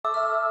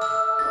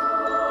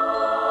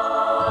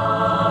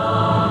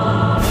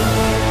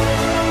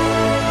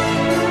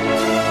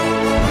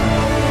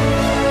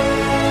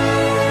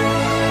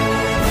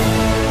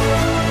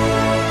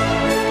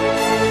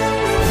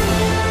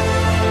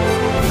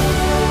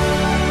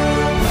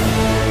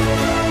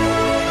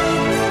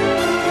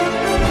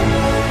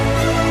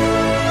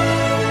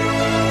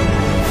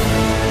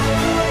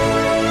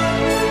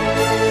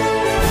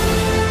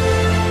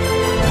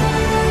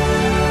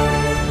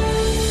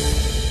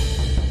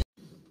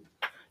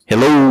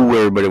Hello,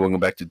 everybody.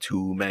 Welcome back to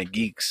Two Man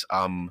Geeks.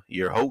 I'm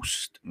your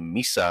host,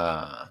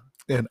 Misa.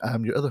 And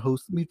I'm your other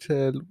host,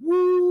 Michel.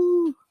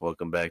 Woo!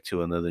 Welcome back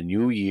to another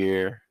new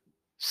year.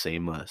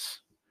 Same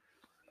us.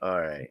 All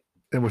right.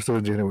 And we're still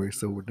in January,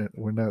 so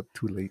we're not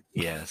too late.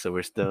 Yeah, so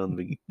we're still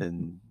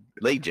in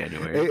late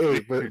January.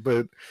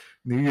 But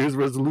New Year's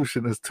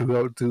resolution is to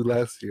outdo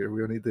last year.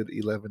 We only did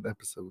 11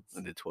 episodes.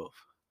 I did 12.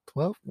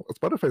 12?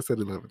 Spotify said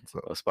 11,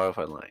 so Oh,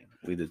 Spotify line.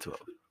 We did 12.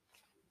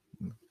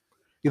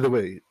 either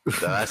way.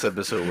 The last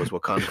episode was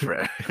Wakanda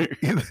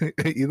Forever.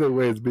 either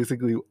way, it's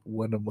basically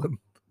one a month.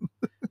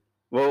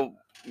 Well,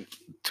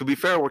 to be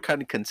fair, we're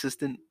kind of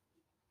consistent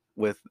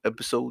with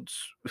episodes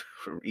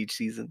from each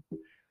season.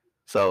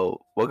 So,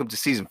 welcome to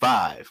season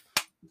 5,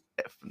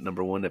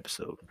 number 1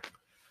 episode.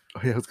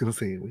 Oh yeah, I was gonna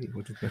say, wait,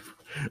 what is that?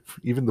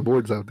 Even the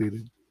board's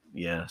outdated.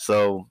 Yeah,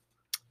 so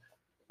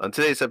on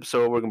today's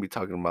episode, we're going to be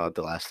talking about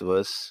The Last of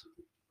Us,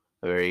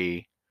 a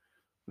very,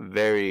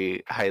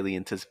 very highly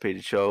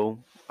anticipated show.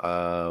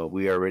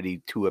 We are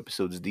already 2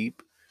 episodes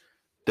deep.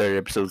 Third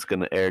episode's going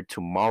to air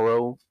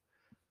tomorrow.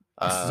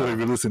 So if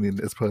you're listening,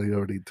 it's probably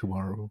already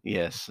tomorrow.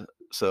 Yes.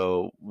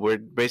 So we're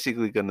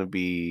basically going to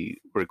be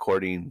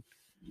recording.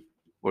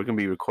 We're going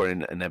to be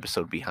recording an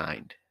episode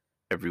behind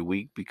every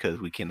week because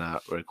we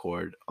cannot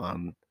record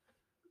on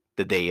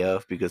the day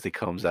of because it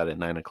comes out at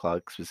 9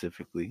 o'clock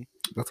specifically.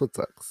 That's what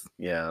sucks.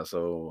 Yeah,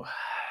 so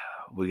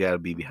we gotta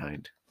be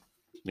behind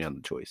on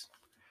the choice.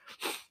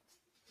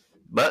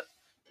 But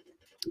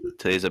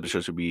today's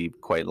episode should be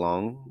quite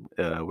long.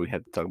 We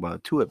have to talk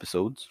about 2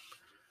 episodes.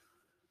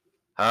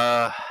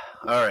 All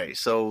right,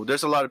 so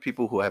there's a lot of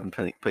people who haven't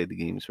played the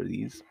games for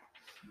these,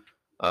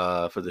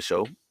 for the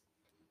show.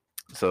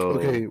 So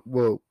okay,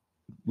 well,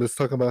 let's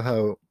talk about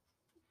how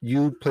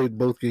you played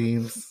both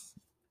games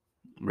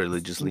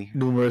religiously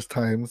numerous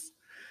times.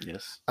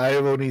 Yes, I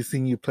have only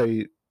seen you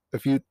play a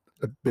few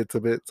bits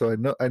of it, so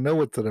I know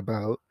what's it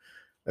about.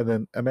 And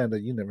then Amanda,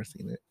 you never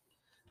seen it.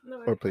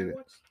 No, or played it.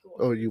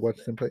 Oh, you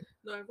watched him play?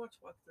 No, I watched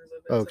walkthroughs of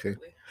it. Oh, okay.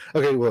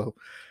 Okay, well,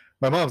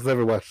 my mom's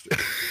never watched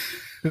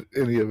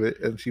any of it,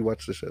 and she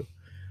watched the show.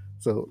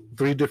 So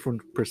 3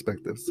 different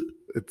perspectives.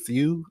 It's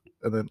you,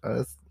 and then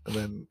us, and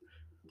then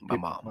my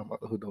mom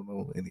who don't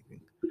know anything.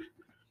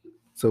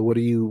 So what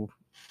do you,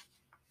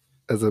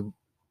 as a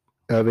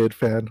avid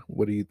fan,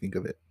 what do you think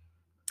of it?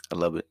 I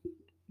love it.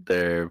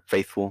 They're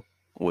faithful,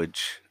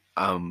 which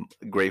I'm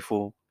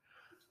grateful.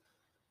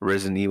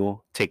 Resident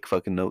Evil, take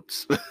fucking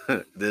notes.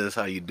 This is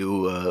how you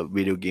do a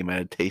video game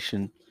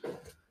adaptation.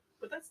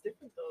 But that's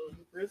different though.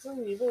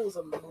 Resident Evil was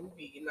a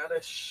movie, not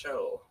a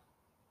show.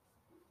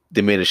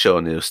 They made a show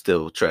and it was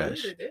still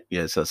trash. Really, they did?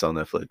 Yes, that's on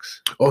Netflix.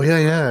 Oh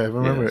yeah, I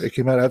remember. Yes. It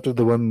came out after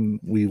the one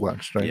we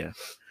watched, right?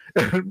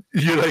 Yeah.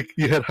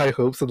 You had high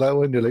hopes on that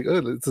one. You're like,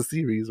 oh, it's a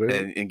series,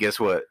 right? And guess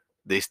what?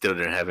 They still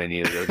didn't have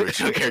any of the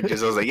original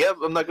characters. I was like, yep,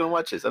 I'm not gonna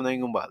watch this. I'm not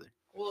even gonna bother.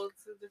 Well,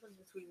 it's the difference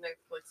between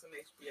Netflix and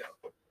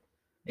HBO.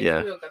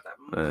 Yeah, HBO got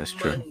that that's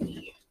true.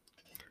 money.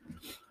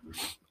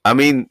 I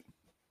mean,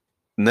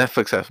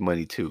 Netflix has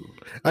money too.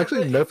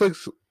 Actually,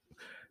 Netflix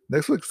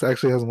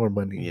actually has more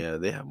money. Yeah,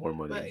 they have more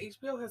money. But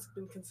HBO has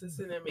been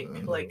consistent and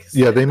make like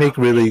they make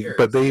really, years.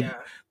 but they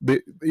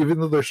even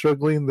though they're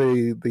struggling,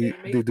 they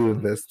do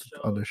invest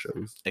on their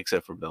shows.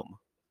 Except for Velma.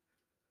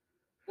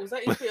 Was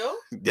that HBO?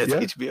 That's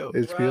HBO.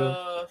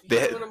 HBO.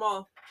 Can't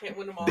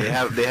win them all.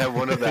 They have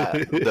one of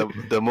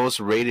the most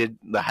rated,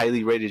 the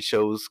highly rated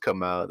shows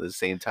come out at the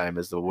same time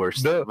as the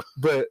worst. No,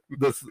 but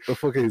this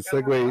okay.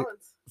 Segue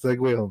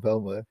on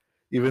Velma.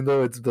 Even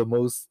though it's the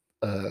most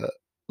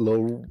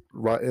low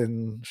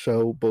rotten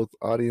show, both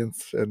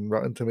audience and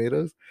Rotten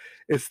Tomatoes,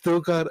 it's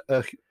still got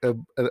a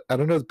I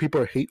don't know if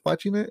people are hate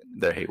watching it.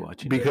 They're hate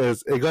watching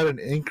because it got an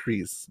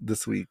increase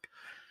this week,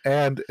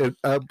 and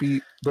it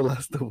outbeat The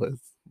Last of Us.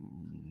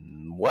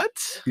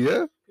 What?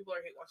 Yeah, people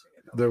are hate watching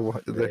it.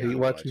 They're hate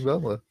watching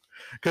Velma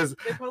because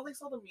they probably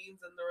saw the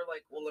memes and they were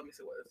like, "Well, let me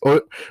see what it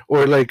is."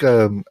 Or like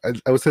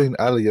I was telling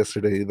Ali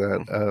yesterday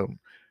that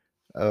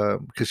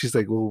because she's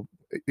like,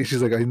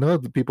 I know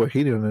the people are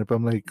hating on it, but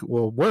I'm like,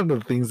 well, one of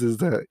the things is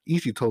that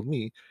Ishi told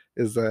me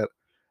is that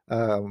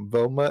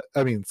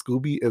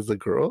Scooby is a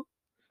girl.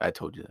 I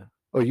told you that.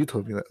 Oh, you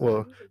told me that.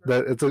 Well,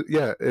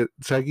 that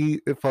Shaggy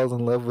falls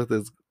in love with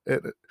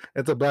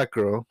it's a black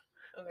girl,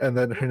 okay. And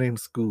then her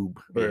name's Scoob,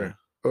 or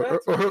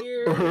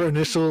her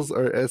initials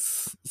are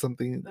S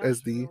something,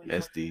 SD.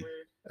 SD.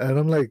 And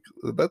I'm like,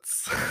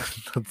 that's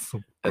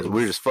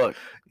weird as fuck.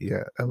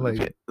 Yeah, I'm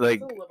like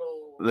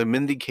the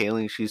Mindy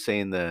Kaling, she's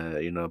saying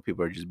that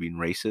people are just being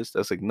racist. I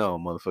was like, no,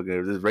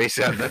 motherfucker, this race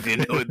has nothing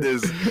to do with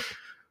this.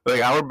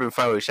 Like, I would have been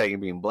fine with Shaggy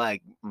being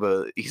black,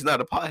 but he's not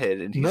a pothead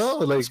and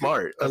he's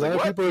smart. A lot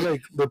of people are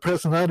like, the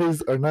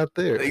personalities are not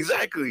there.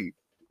 Exactly.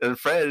 And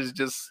Fred is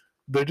just...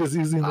 They're just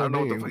using their names. I don't know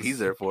what the fuck he's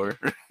there for.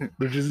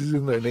 They're just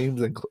using their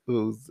names and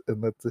clothes,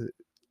 and that's it.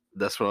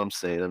 That's what I'm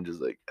saying. I'm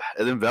just like...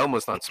 And then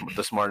Velma's not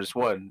the smartest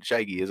one.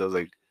 Shaggy is. I was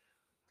like,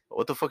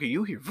 what the fuck are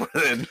you here for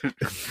then?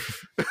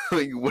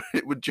 Like,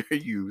 what's your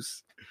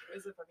use?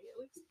 Is it funny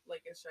at least?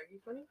 Like, is Shaggy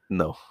funny?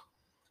 No.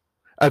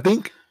 I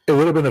think It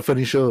would have been a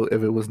funny show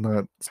if it was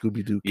not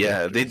Scooby Doo.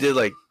 Yeah, they did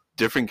like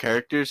different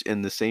characters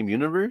in the same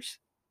universe.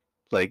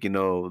 Like,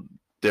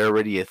 they're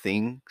already a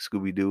thing,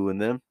 Scooby Doo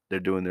and them. They're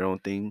doing their own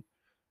thing.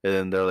 And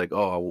then they're like,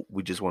 oh,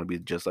 we just want to be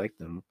just like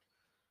them.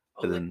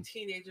 Oh, And like then,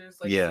 teenagers,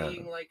 yeah.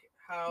 seeing like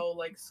how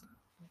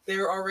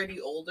they're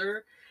already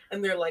older,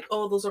 and they're like,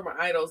 oh, those are my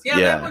idols. Yeah,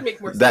 Yeah. that would make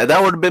more sense.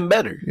 That would have been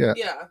better. Yeah.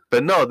 Yeah.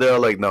 But no, they're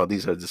like, no,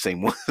 these are the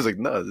same ones. It's like,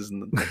 no,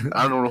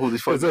 I don't know who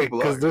these fucking people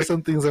are. Because there's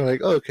some things I'm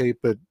like, oh, okay,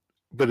 but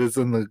it's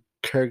in the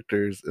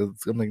characters.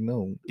 I'm like,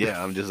 no.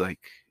 Yeah, I'm just like,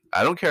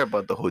 I don't care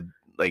about the whole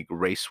like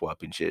race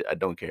swapping shit. I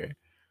don't care.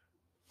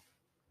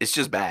 It's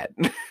just bad.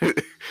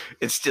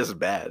 It's just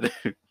bad.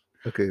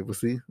 Okay, we'll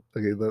see.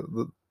 Okay,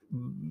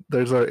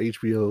 there's our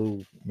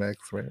HBO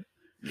Max, right?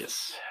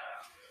 Yes.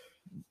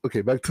 Okay,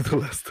 back to The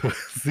Last of Us.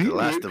 See, The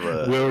Last of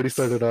Us. We already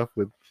started off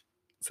with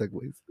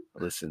segues.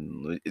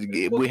 Listen,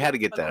 we had to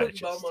get that out of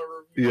chest.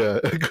 Yeah,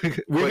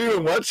 we didn't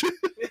even watch it.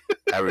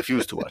 I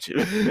refuse to watch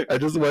it. I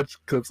just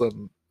watched clips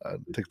on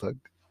TikTok.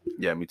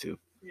 Yeah, me too.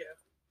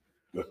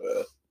 Yeah.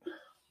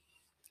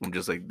 I'm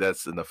just like,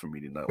 that's enough for me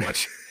to not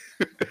watch.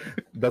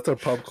 That's our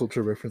pop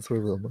culture reference for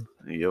Vilma.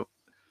 Yep.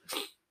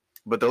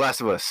 But The Last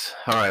of Us.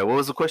 All right, what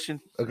was the question?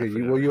 Okay,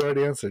 you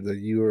already answered that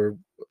you were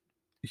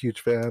a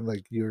huge fan.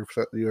 Like you're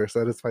a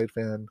satisfied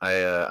fan. I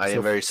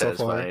am very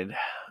satisfied.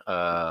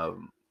 I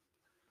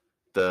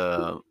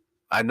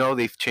know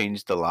they've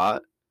changed a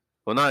lot.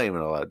 Well, not even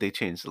a lot. They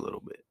changed a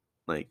little bit.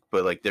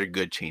 But they're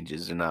good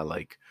changes. They're not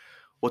like,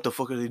 what the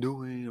fuck are they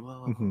doing?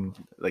 Mm-hmm.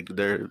 Like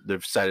they're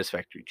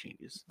satisfactory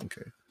changes.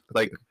 Okay.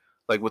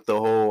 Like with the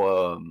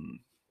whole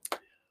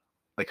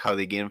like how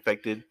they get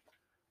infected,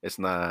 it's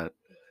not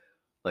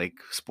like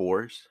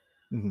spores,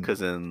 because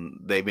then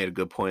they made a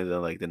good point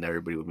that then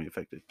everybody would be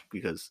infected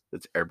because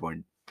it's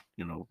airborne,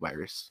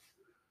 virus,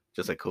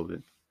 just like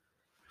COVID.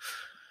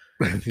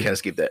 Can't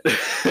escape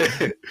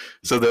that.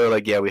 So they were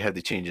like, yeah, we had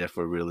to change that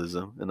for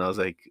realism, and I was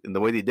like, and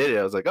the way they did it,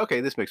 I was like, okay,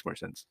 this makes more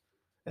sense,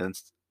 and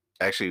it's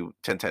actually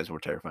 10 times more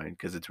terrifying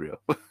because it's real.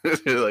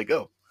 You're like,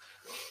 oh,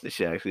 this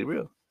shit actually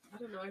real. I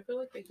don't know. I feel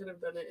like they could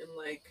have done it in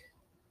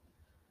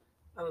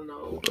I don't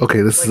know. Okay,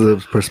 this is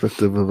a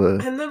perspective of a.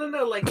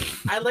 No.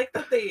 I like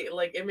that they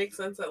it makes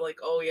sense that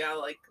oh yeah,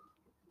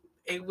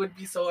 it would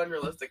be so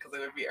unrealistic because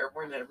it would be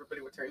airborne and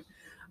everybody would turn.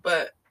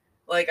 But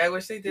I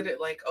wish they did it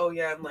oh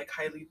yeah, in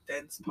highly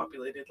dense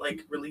populated,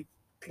 really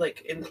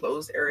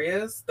enclosed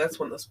areas. That's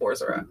when the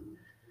spores are at.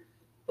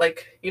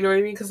 You know what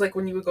I mean? Because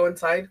when you would go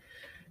inside,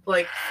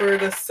 for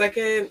the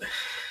second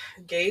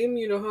game,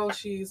 you know how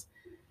she's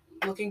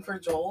looking for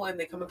Joel and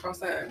they come across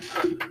that,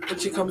 when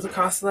she comes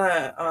across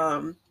that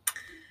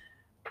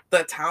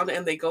the town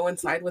and they go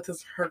inside with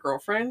her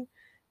girlfriend,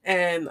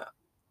 and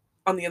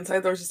on the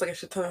inside there was just a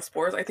shit ton of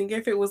spores. I think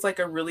if it was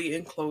a really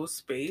enclosed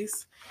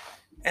space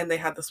and they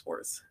had the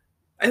spores,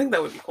 I think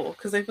that would be cool,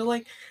 because I feel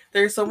like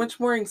there's so much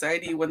more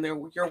anxiety when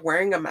you're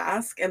wearing a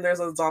mask and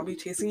there's a zombie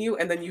chasing you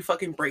and then you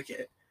fucking break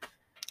it.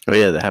 Oh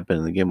yeah, that happened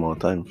in the game all the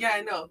time. Yeah,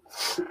 I know.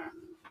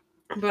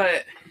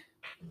 But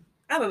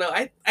I don't know.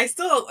 I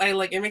still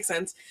it makes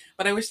sense,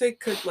 but I wish they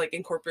could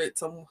incorporate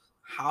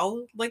somehow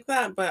like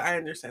that. But I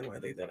understand why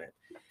they didn't.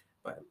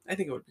 But I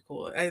think it would be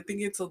cool. I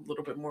think it's a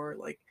little bit more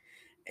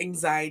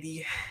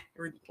anxiety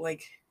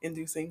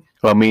inducing.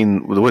 Well, I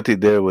mean, what they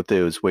did with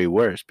it was way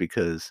worse,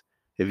 because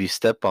if you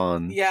step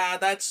on, yeah,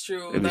 that's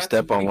true. If you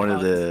step on one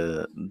of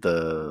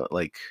the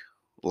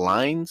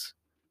lines,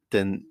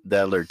 then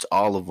that alerts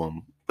all of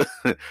them.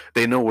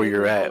 They know where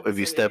you're at. If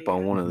you step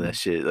on one of that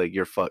shit,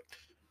 you're fucked.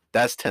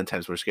 That's 10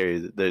 times more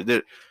scary.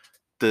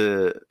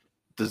 The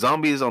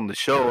zombies on the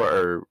show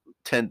are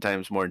 10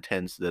 times more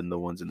intense than the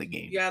ones in the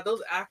game. Yeah,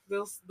 those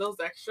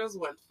extras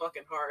went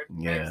fucking hard.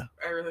 Yeah,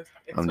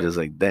 I'm just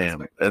like,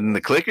 damn. And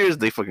the clickers,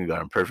 they fucking got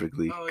them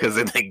perfectly. Because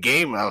in the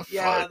game,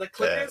 the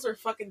clickers were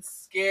fucking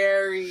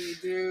scary,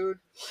 dude.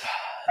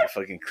 The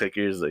fucking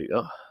clickers,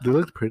 oh, they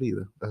looked pretty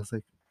though. I was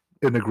like,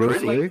 in a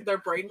gross way. Their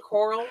brain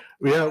coral.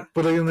 Yeah,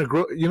 but in the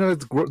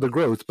it's the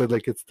gross, but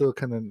it's still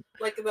kind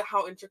of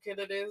how intricate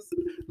it is.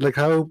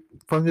 How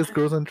fungus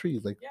grows on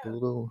trees, the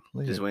little.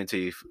 Just wait until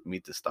you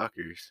meet the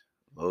stalkers.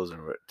 Those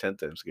are 10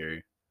 times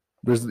scary.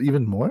 There's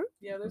even more.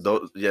 Yeah,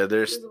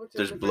 there's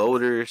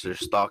bloaters, there's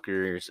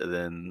stalkers, and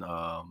then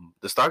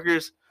the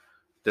stalkers,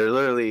 they're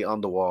literally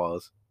on the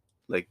walls,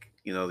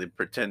 they're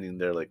pretending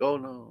they're oh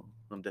no,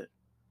 I'm dead,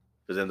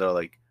 but then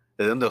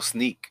then they'll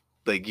sneak,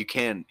 you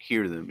can't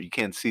hear them, you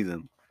can't see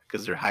them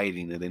because they're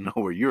hiding and they know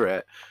where you're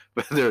at,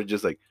 but they're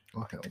just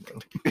oh hell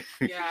no.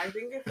 Yeah, I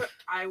think if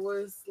I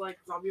was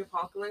zombie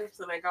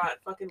apocalypse and I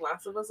got fucking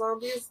Last of Us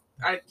zombies,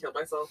 I'd kill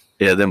myself.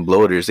 Yeah, them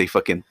bloaters, they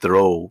fucking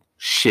throw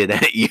shit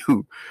at you.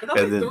 I thought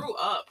they threw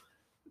up.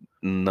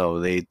 No,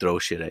 they throw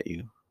shit at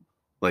you.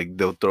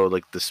 They'll throw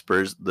the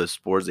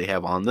spores they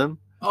have on them.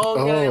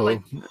 Oh yeah, they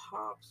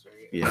pops,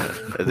 right? Yeah,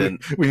 and then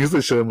we used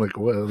to show them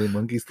what are they,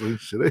 monkeys throwing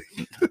shit at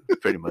you?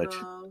 Pretty much.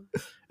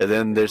 And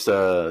then there's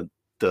the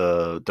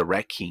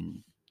Rat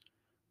King.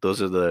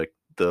 Those are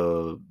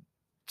the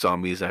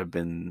zombies that have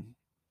been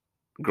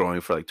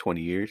growing for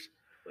 20 years.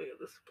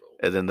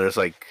 And then there's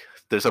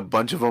there's a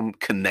bunch of them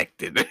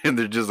connected, and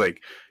they're just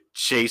like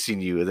chasing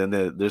you. And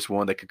then there's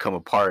one that could come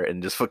apart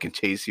and just fucking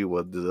chase you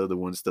while the other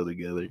one's still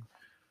together.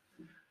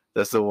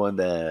 That's the one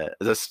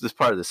that's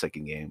part of the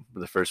second game.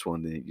 The first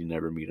one, you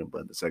never meet them,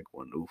 but the second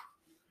one, oof.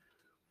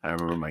 I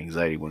remember my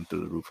anxiety went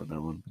through the roof on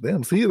that one.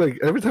 Damn, see, like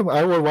every time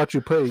I would watch you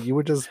play, you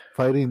were just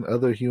fighting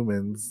other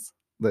humans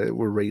that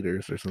were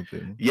raiders or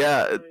something.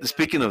 Yeah.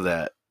 Speaking of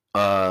that,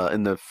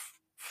 in the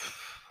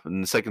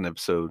second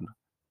episode,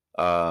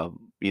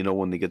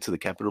 when they get to the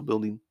Capitol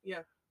building,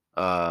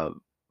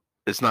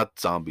 it's not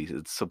zombies.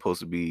 It's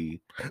supposed to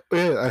be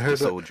Yeah, I heard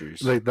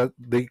soldiers. Like that,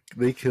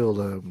 they killed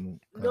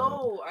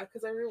No,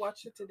 because I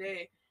rewatched it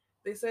today.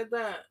 They said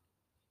that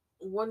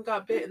one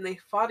got bit and they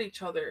fought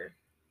each other.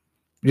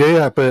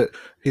 Yeah, but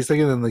he's saying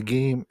in the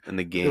game. In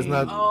the game, it's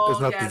not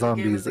the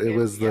zombies. It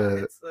was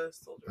the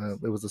soldiers.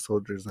 it was the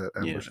soldiers that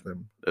ambushed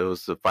them. It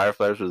was the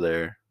Fireflies were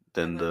there.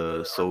 Then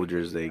the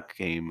soldiers they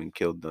came and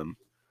killed them.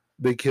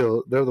 They're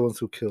the ones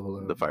who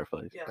killed the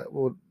Fireflies. Yeah.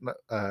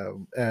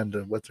 And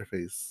what's her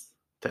face?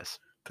 Tess.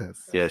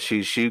 Yeah,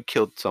 she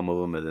killed some of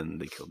them and then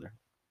they killed her.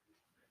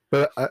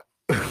 But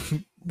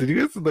did you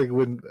guys like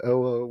when?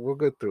 We'll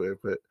go through it,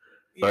 but.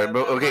 All right,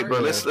 bro. Okay, bro.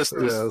 Let's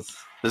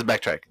Let's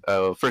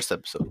backtrack. First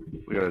episode.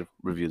 We gotta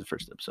review the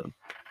first episode.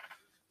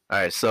 All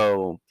right.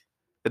 So,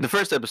 in the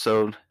first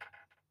episode,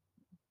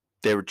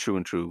 they were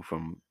true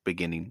from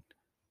beginning,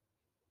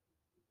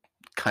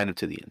 kind of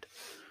to the end.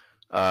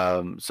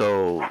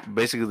 So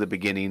basically, the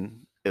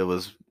beginning it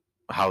was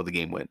how the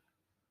game went,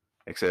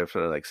 except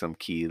for like some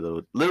key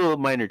little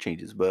minor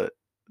changes, but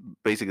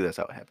basically that's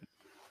how it happened.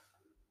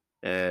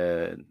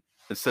 And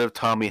instead of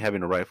Tommy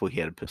having a rifle,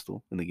 he had a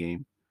pistol in the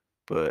game.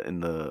 But in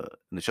the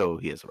show,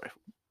 he has a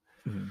rifle.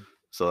 Mm-hmm.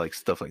 So like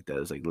stuff like that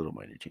is like little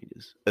minor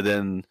changes. And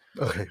then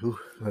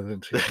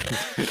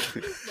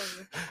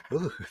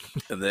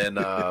and then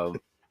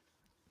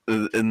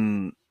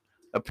and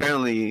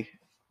apparently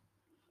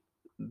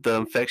the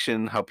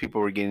infection, how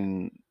people were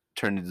getting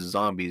turned into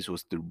zombies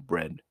was through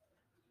bread.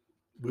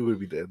 We would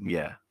be dead.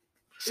 Yeah.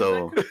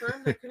 So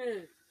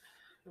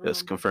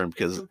it's confirmed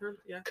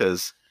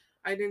because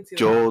I didn't see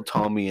Joel,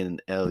 Tommy,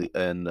 and Ellie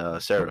and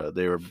Sarah.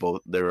 They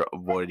were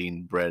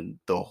avoiding bread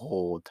the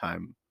whole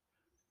time.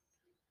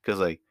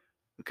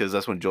 Because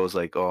that's when Joel's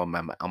like, "Oh, I'm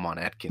on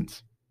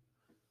Atkins,"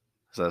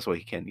 so that's why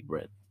he can't eat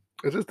bread.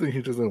 I just think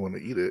he doesn't want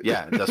to eat it.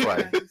 Yeah, that's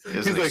why.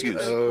 It's an excuse.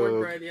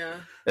 Bread, yeah.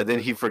 And then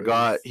he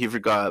forgot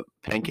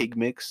pancake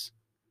mix,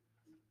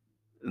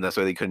 and that's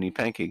why they couldn't eat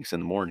pancakes in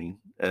the morning.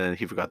 And then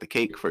he forgot the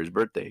cake for his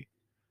birthday,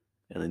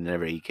 and they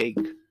never ate cake.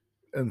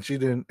 And she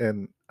didn't,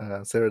 and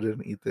Sarah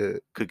didn't eat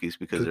the cookies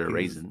because they're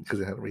raisins. Because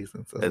they had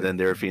raisins. And then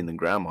they were feeding the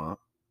grandma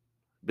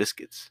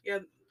biscuits. Yeah,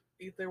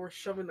 they were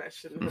shoving that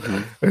shit in her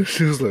mouth. And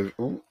she was like,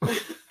 "Ooh."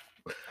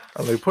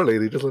 I'm like, poor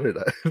lady, just let her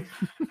die.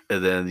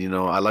 And then,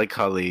 I like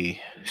how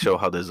they show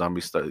how the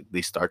zombies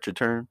start to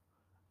turn.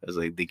 As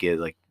like they get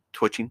like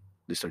twitching.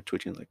 They start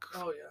twitching like.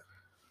 Oh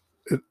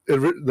yeah.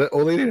 The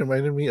old lady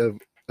reminded me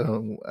of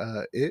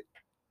It.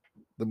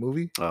 The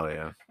movie. Oh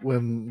yeah.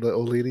 When the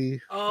old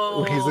lady.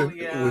 Oh when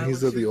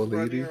he's with the old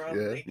lady.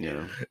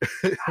 Yeah.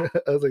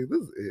 I was like,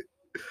 this is it.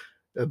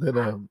 And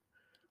then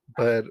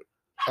but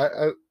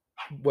I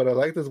what I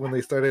liked is when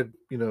they started,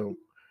 it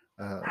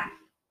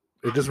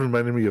just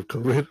reminded me of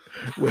COVID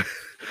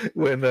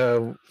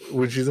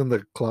when she's in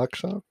the clock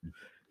shop,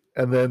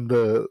 and then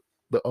the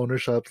owner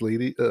shop's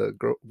lady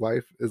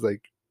wife is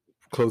like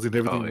closing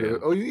everything.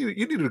 Oh, you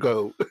need to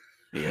go.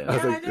 Yeah,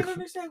 I didn't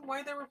understand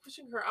why they were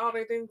pushing her out.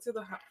 I didn't see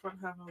the front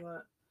half of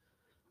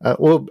that.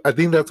 Well, I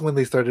think that's when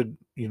they started,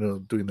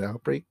 doing the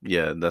outbreak.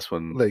 Yeah, that's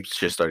when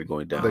shit started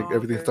going down. Like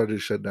everything started to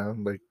shut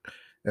down. Like,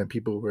 and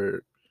people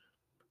were.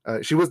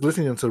 She was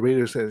listening to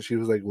Raiders, and she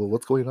was like, "Well,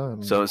 what's going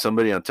on?" So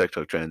somebody on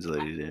TikTok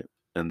translated it,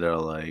 and they're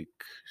like,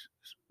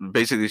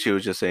 basically, she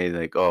was just saying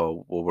like,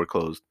 "Oh, well, we're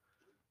closed,"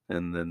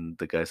 and then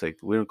the guy's like,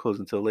 "We don't close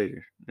until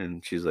later,"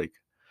 and she's like,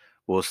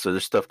 "Well, so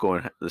there's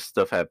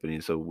stuff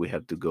happening, so we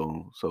have to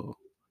go. So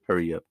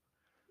hurry up."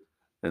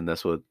 And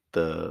that's what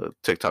the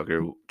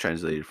TikToker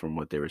translated from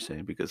what they were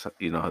saying, because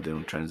you know how they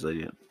don't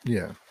translate it.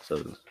 Yeah.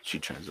 So she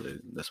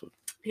translated. That's what.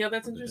 Yeah,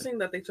 that's interesting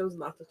that they chose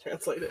not to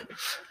translate it.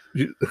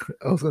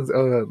 I was gonna say,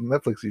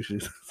 Netflix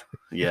usually.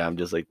 Yeah, I'm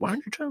just like, why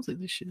don't you translate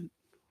this shit?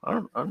 I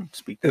don't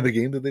speak. In the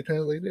game, did they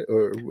translate it,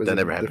 or was that it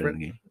never different? happened in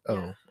the game?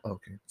 Oh,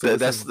 okay. So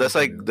that's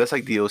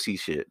like the OC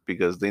shit,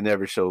 because they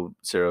never show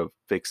Sarah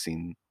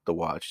fixing the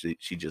watch.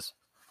 She just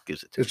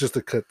gives it to. It's just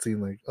a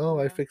cutscene, like, "Oh,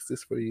 I fixed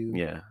this for you."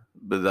 Yeah,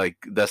 but like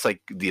that's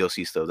like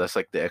DLC stuff. That's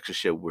like the extra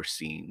shit we're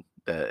seeing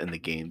that in the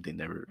game they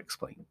never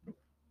explain.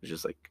 It's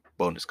just like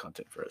bonus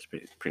content for us,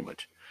 pretty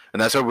much,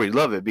 and that's why we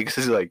love it,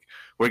 because like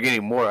we're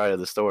getting more out of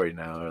the story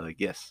now. We're like,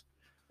 yes,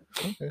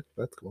 okay,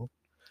 that's cool.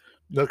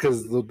 No,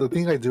 because the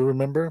thing I do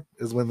remember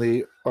is when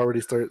they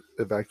already start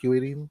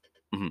evacuating,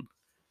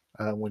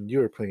 when you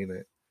were playing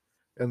it,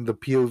 and the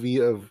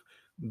POV of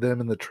them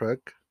in the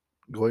truck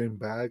going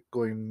back,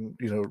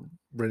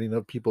 running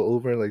up people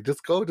over, like,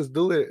 just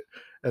do it,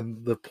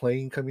 and the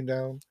plane coming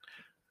down.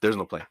 There's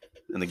no plane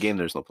in the game.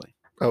 There's no plane.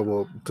 Oh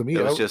well, to me,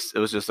 It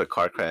was just a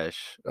car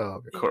crash, oh,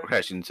 okay. Yeah.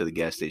 crashing into the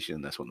gas station.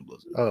 And that's when it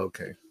blows up. Oh,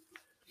 okay.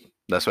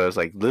 That's why I was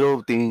like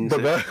little things.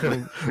 But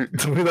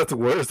to me, that's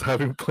worse.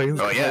 Having planes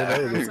Oh, flying yeah.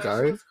 out of the That shit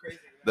sky. was crazy.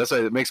 That's why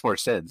it makes more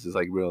sense. It's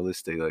like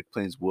realistic. Like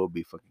planes will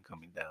be fucking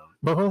coming down.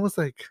 My mom was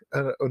like,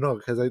 oh no,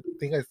 because I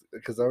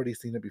already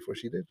seen it before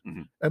she did,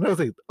 Mhm. and I was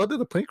like, oh, did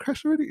the plane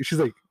crash already? She's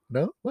like,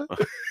 no, what?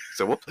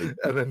 So what plane?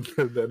 And then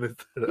I was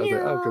like, oh,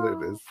 okay,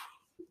 there it is.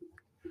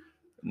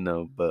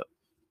 No, but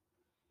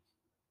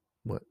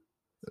What?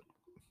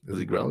 Was Is he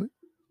he growling? growling?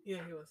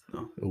 Yeah, he was.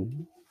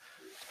 Ooh.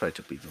 it's probably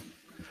two people.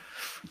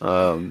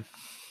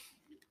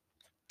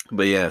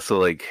 But yeah, so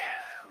like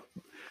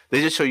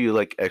they just show you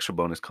like extra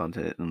bonus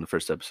content in the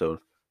first episode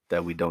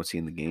that we don't see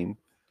in the game,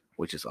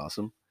 which is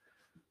awesome.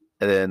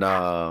 And then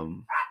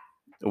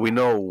we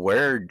know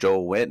where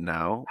Joel went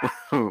now.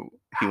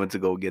 He went to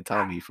go get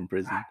Tommy from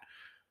prison.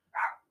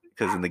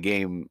 Because in the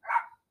game,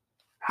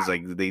 it's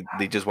like they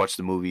just watched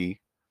the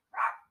movie.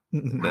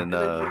 Then And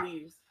then he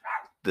leaves.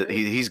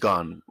 he's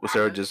gone.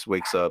 Sarah just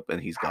wakes up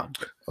and he's gone.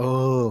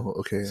 Oh,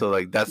 okay. So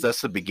like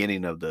that's the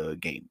beginning of the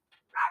game.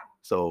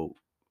 So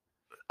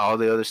all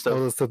the other stuff,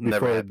 all the stuff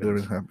never before it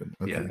happens. didn't happen.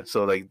 Okay. Yeah.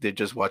 So like they're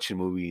just watching a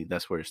movie.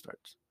 That's where it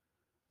starts.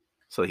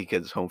 So he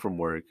gets home from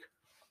work.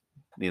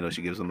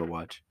 She gives him the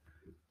watch.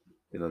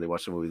 They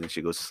watch the movie, then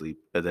she goes to sleep,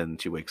 and then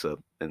she wakes up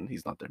and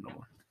he's not there no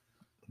more.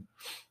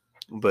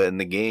 But in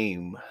the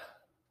game,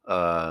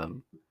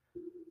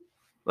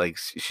 like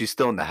she's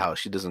still in the house.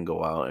 She doesn't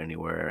go out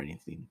anywhere or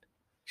anything.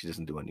 She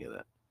doesn't do any of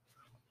that.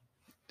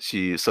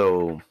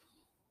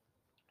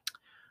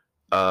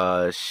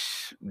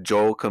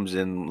 Joel comes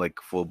in like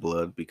full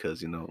blood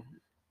because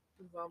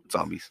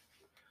zombies.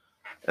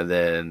 And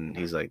then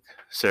he's like,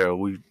 Sarah,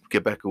 we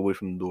get back away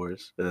from the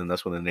doors. And then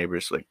that's when the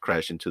neighbors like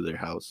crash into their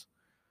house.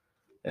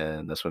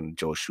 And that's when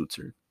Joel shoots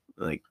her,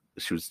 like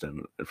shoots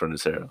them in front of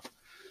Sarah.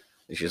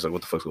 And she's like,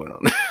 what the fuck's going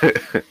on?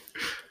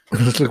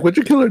 It's like, why'd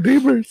you kill our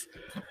neighbors?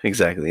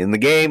 Exactly. In the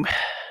game,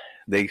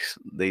 they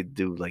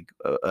do like,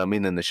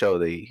 in the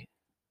show, I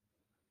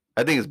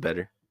think it's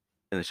better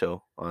in the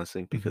show,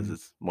 honestly, because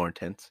it's more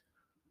intense.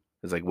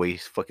 It's like way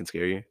fucking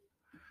scarier.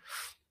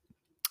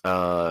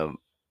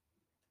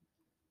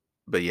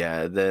 But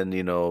yeah, then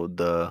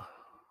the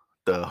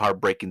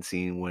heartbreaking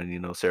scene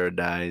when Sarah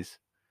dies.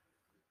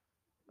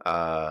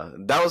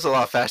 That was a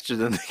lot faster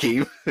than the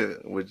game,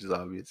 which is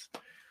obvious.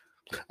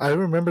 I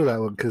remember that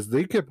one because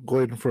they kept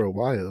going for a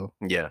while.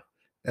 Yeah,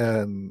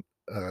 and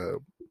I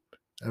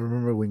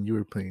remember when you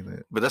were playing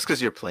it. but that's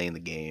because you're playing the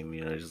game.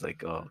 Just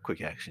like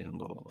quick action,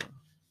 blah blah blah.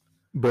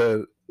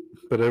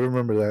 But I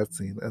remember that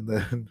scene, and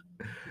then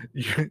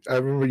I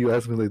remember you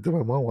asked me like, "Did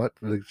my mom watch?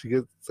 Like, she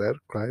get sad,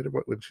 cried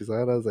about when she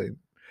saw it?" I was like,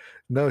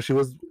 "No, she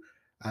was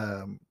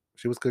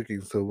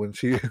cooking." So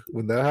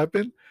when that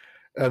happened,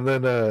 and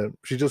then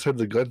she just heard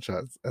the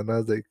gunshots, and I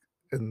was like,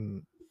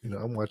 and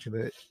I'm watching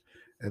it,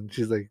 and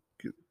she's like,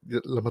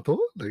 "La mató?"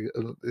 Like,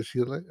 is she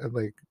like? I'm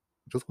like,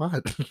 just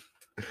watch,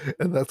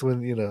 and that's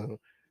when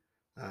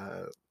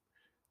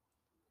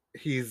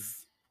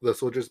the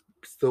soldiers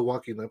still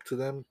walking up to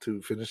them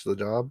to finish the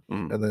job,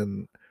 and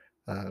then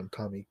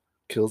Tommy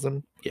kills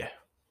him. Yeah,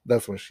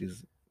 that's when she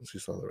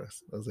saw the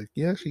rest. I was like,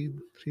 yeah, she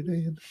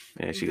did.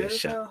 Yeah, she got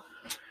shot.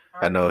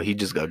 I know he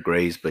just got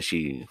grazed, but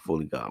she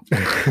fully got.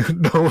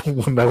 No,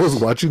 when I was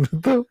watching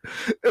it though,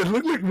 it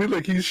looked like me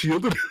like he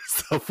shielded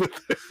himself with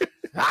it.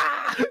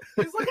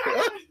 He's like,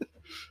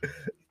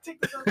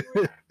 take this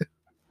out.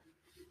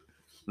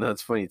 No,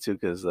 it's funny too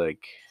because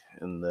like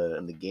in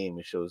the game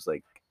it shows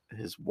like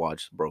his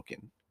watch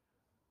broken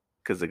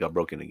because they got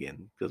broken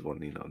again because when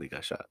they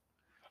got shot,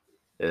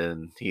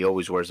 and he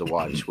always wears a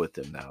watch with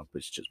him now, but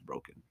it's just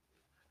broken.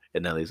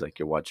 And now he's like,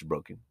 your watch is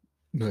broken.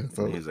 And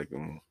he's like,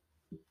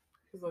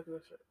 He's looking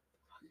at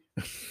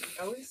shit.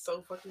 Ellie's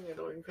so fucking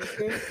annoying for this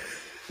game.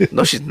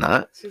 No, she's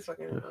not. She's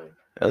fucking annoying.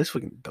 Ellie's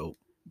fucking dope.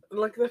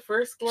 Like the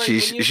first, like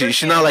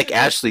she's not like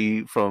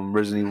Ashley from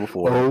Resident Evil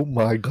 4. Oh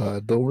my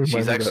god! Don't remind me.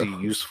 She's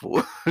actually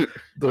useful.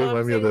 Don't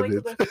remind me of that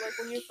bitch. Like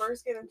when you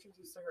first get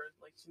introduced to her,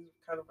 like she's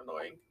kind of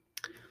annoying.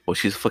 Well,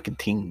 she's a fucking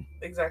teen.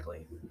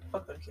 Exactly.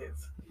 Fuck them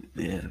kids.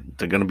 Yeah,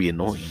 they're gonna be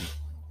annoying.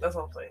 That's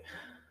all I'm saying.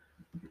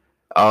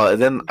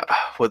 And then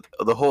with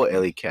the whole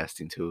Ellie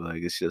casting too,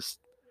 like it's just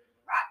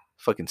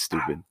fucking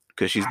stupid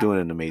because she's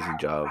doing an amazing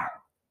job,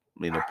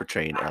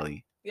 portraying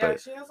Ellie. Yeah,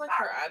 she has like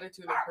her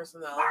attitude and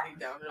personality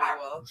down really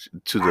well.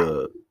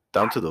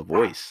 Down to the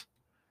voice.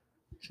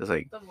 She's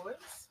like the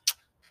voice.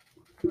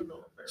 I don't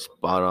know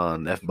spot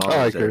on F-bombs.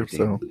 I like her,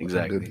 so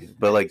exactly.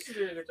 But like,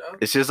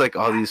 it's just like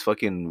all these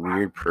fucking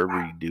weird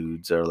pervy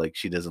dudes are like,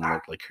 she doesn't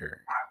look like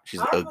her.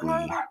 She's ugly.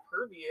 Pervy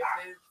if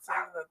they say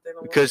that they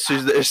don't because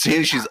they're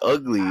saying she's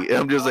ugly, and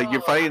I'm just like,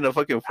 you're finding a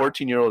fucking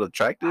 14-year-old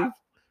attractive?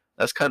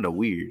 That's kind of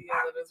weird. Yeah,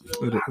 that is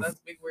really weird. That's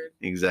big weird.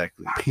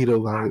 Exactly.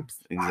 Pedo vibes.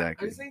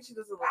 Exactly. I'm saying she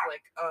doesn't look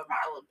like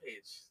Ellen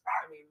Page.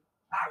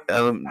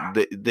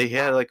 They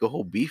had like a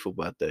whole beef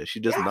about that. She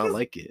does not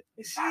like it.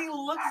 She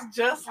looks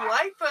just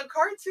like the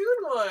cartoon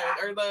one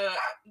or the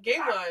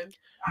game one.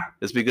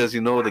 It's because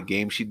the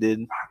game she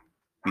did,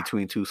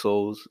 between two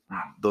souls.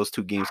 Those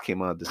two games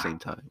came out at the same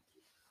time,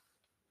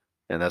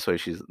 and that's why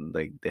she's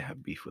like they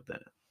have beef with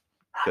that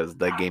because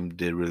that game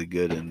did really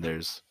good and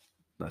theirs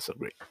not so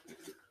great.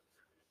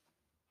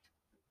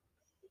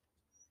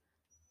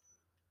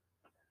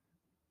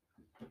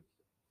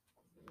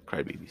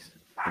 Crybabies.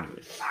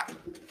 Anyways, Is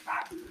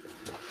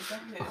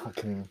that him? I can't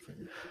even see.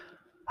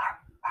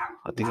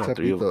 I think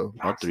Chapito.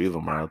 all three of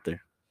them are out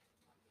there.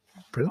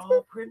 Princess?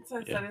 Oh,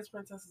 Princess. Yeah. That is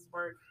Princess's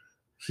work.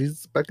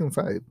 She's back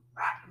inside.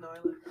 No, I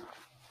like her.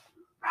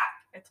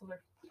 I told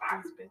her,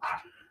 please,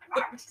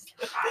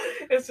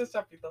 bitch. It's just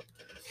Chapito.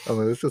 I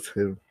mean, it's just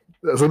him.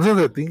 Sometimes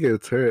I think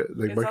it's her.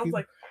 Like It barking, sounds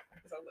like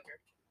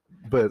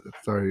her. but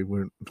sorry,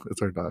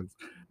 it's our dogs.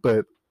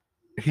 But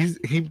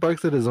he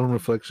barks at his own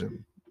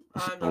reflection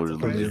I'm What not is from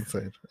the this? surprised.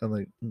 inside. I'm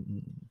like,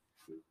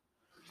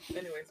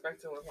 Anyways, back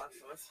to what Last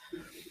of Us.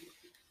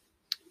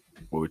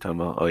 What were we talking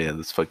about? Oh yeah,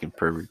 this fucking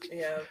perverts,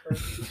 Yeah,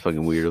 this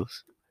fucking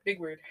weirdos. big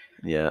weird.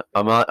 Yeah,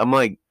 I'm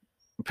like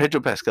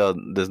Pedro Pascal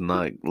does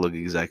not look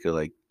exactly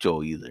like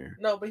Joel either.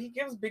 No, but he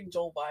gives big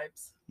Joel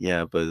vibes.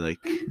 Yeah, but like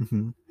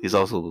mhm. he's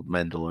also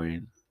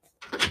Mandalorian.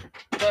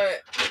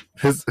 But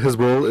His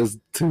role is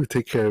to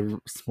take care of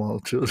small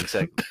children.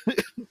 Exactly.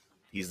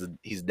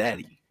 He's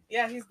daddy.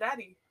 yeah, he's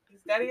daddy. He's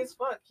daddy as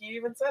fuck. He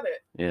even said it.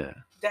 Yeah,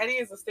 Daddy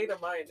is a state of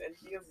mind, and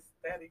he is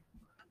daddy.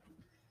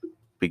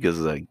 because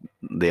like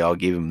they all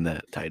gave him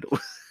that title,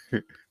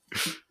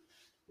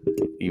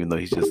 even though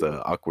he's just an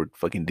awkward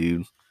fucking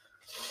dude.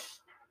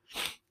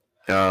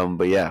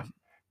 But yeah,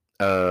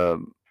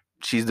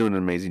 she's doing an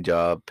amazing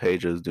job.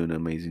 Pedro's doing an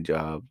amazing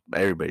job.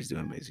 Everybody's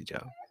doing an amazing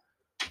job.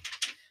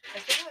 I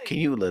feel like Can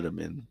you let him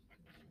in?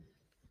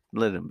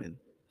 Let him in.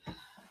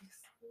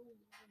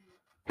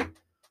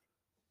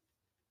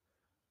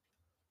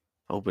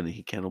 Open it.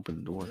 He can't open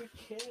the door. You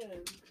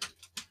can.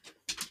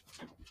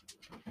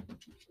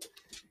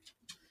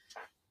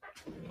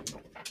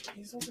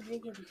 He's also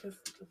being here because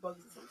the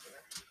bugs is in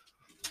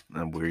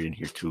there. I'm weird in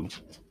here too.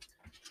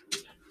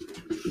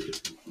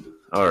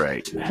 All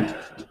right.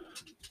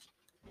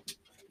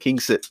 King,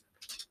 sit.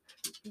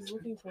 He's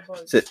looking for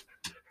bugs. Sit.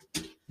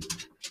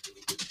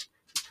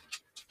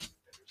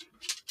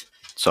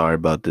 Sorry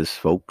about this,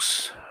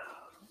 folks.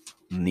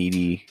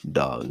 Needy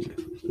dog.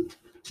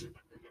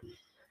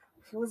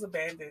 He was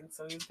abandoned,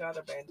 so he's got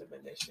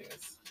abandonment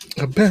issues.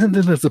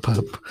 Abandoned as a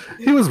pup.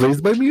 He was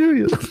raised by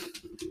Muriel.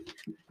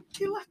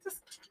 He left us.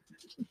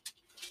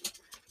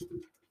 He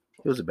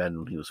was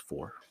abandoned when he was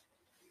 4.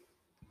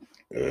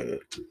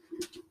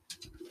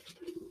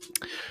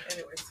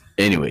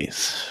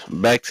 Anyways,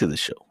 back to the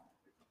show.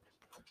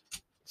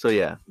 So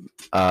yeah,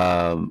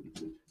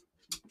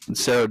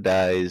 Sarah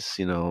dies.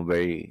 You know,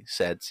 very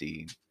sad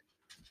scene.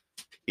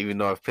 Even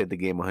though I've played the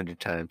game 100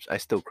 times, I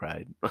still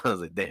cried. I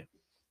was like, damn,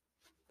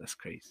 that's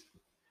crazy.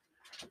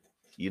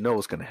 You know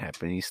what's gonna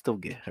happen. You still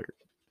get hurt.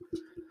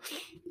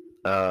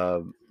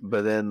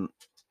 But then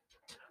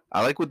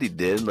I like what they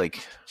did,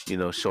 like, you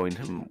know, showing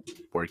him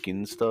working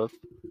and stuff.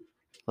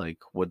 Like,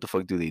 what the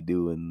fuck do they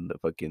do in the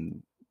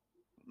fucking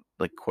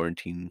like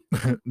quarantine?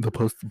 The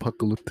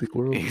post-apocalyptic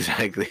world.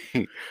 Exactly.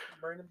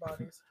 Burning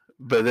bodies.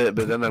 But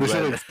then I'm We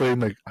should glad. explain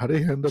like how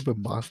did he end up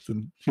in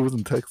Boston? He was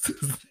in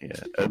Texas.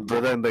 Yeah,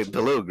 but then like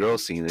the little girl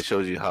scene, it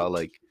shows you how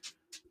like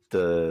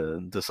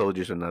the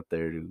soldiers are not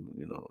there to,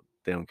 you know,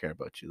 they don't care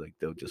about you. Like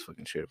they'll just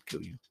fucking straight up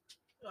kill you.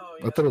 Oh,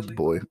 I thought it was the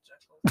boy.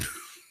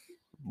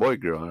 Boy,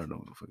 girl, I don't know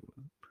what the fuck. It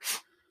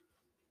was.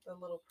 The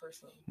little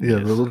person. Yeah, Yes,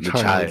 the little the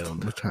child.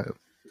 child. The child.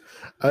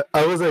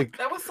 I was like,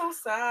 That was so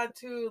sad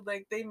too.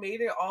 Like they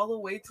made it all the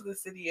way to the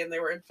city and they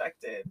were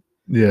infected.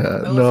 yeah,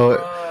 That was no.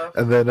 rough.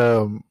 And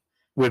then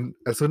when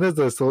as soon as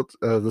the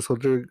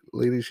soldier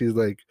lady, she's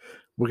like,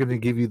 "We're gonna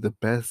give you the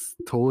best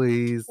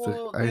toys,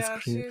 Well, the ice yeah,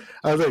 cream." she-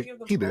 I was she like, gave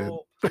them he did.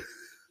 hope.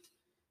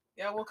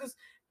 Yeah, well, because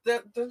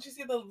don't you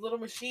see the little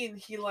machine?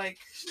 He like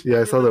Yeah, I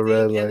did saw the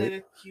red thing, and light.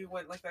 then he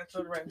went like that,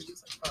 turned red, and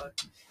she's like, fuck.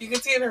 You can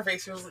see in her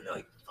face, she was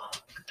like,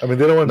 fuck. I mean,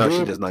 they don't want to No, do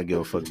she it. does not give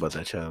a fuck about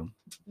that child.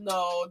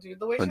 No, dude,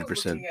 the way she was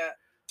 100%. looking at.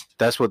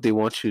 That's what they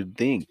want you to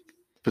think.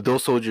 But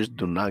those soldiers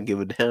do not give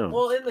a damn.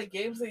 Well, in the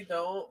games they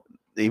don't.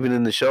 Even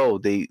in the show,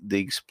 they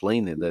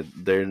explain it that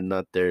they're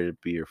not there to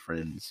be your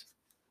friends.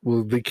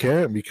 Well, they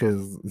can't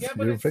because Yeah,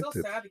 but you're it's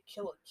infected. still sad to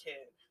kill a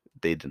kid.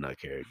 They did not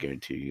care. I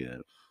guarantee you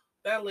that.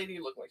 That lady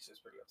looked like she was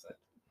pretty upset.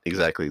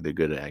 Exactly, they're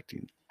good at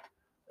acting.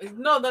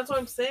 No, that's what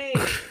I'm saying.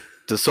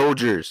 The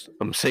soldiers,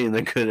 I'm saying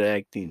they're good at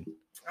acting.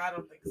 I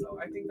don't think so.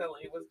 I think that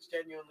lady was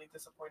genuinely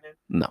disappointed.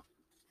 No,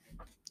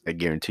 I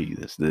guarantee you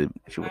this. She I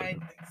wasn't.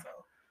 think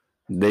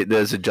so.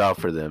 There's a job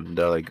for them.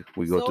 They're like,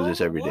 we go through So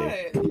this every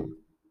day. what?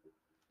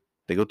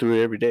 They go through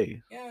it every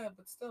day. Yeah,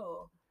 but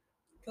still,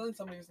 killing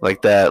somebody is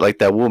Like not-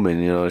 that woman,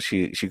 you know,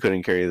 she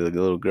couldn't carry the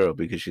little girl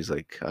because she's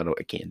like, I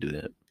can't do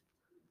that.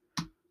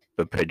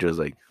 But Pedro's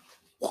like,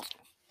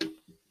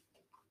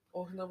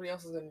 Well, nobody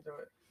else is gonna do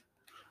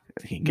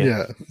it. he can.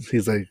 Yeah,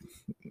 he's like,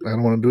 I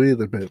don't want to do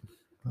either, but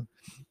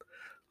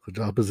a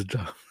job is a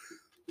job.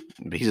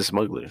 But he's a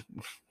smuggler.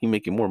 He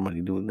making more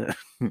money doing that.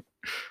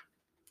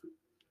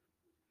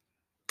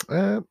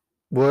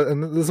 Well,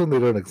 and this one they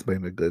don't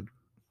explain it good.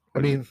 I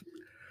What do you- mean,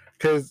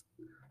 because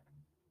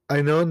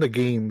I know in the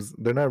games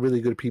they're not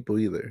really good people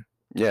either.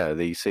 Yeah,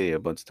 they say it a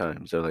bunch of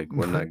times. They're like,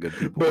 we're not good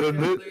people. But Yeah, in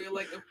this, they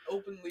like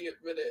openly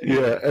admit it.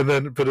 yeah, and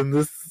then but in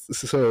this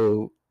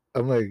show,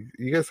 I'm like,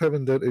 you guys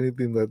haven't done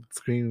anything that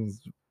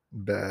screams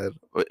bad.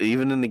 But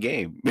even in the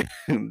game,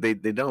 they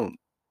don't.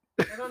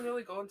 They don't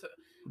really go into.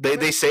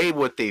 They say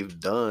what they've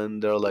done.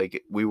 They're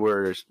like, we've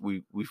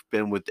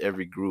been with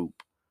every group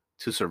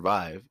to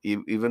survive.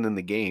 Even in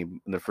the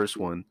game, in the first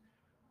one,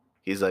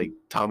 he's like,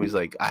 Tommy's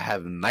like, I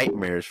have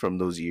nightmares from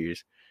those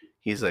years.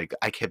 He's like,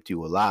 I kept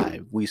you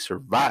alive. We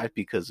survived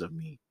because of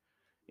me.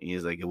 And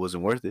he's like, it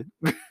wasn't worth it.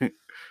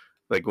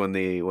 Like when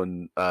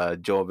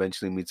Joe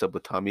eventually meets up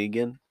with Tommy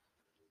again,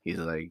 he's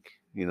like,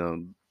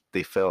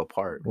 they fell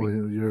apart. Well,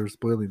 you're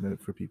spoiling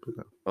it for people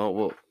now. Oh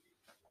well,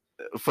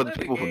 for the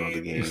Play people who know the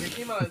game. game, It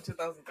came out in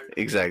 2013.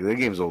 exactly. The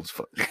game's old as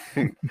fuck.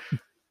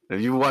 If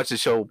you watch the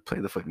show, play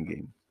the fucking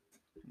game,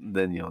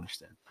 then you'll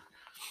understand.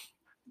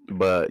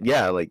 But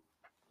yeah, like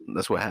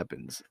that's what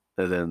happens,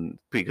 and then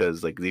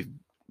because like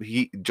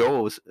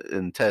Joel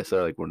and Tess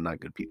are like, we're not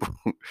good people.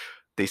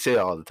 They say it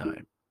all the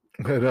time.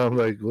 And I'm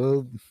like,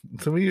 well,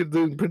 to me, you're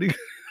doing pretty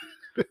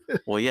good.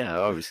 Well, yeah,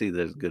 obviously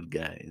there's good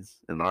guys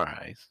in our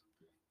eyes,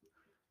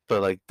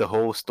 but like the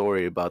whole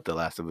story about The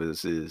Last of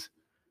Us is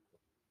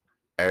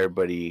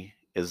everybody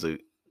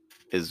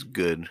is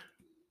good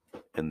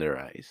in their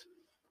eyes.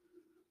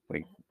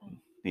 Like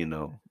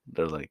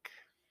they're like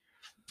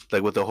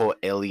with the whole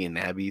Ellie and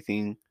Abby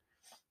thing.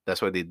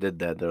 That's why they did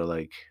that. They're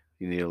like,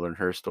 you need to learn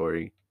her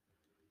story.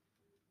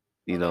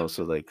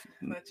 So like,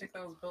 That chick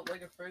that was built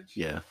like a fridge.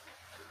 yeah,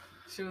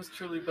 She was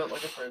truly built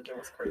like a fridge. It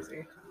was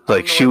crazy.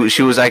 like she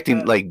was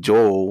acting like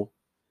Joel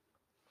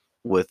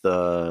with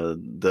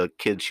the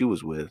kid she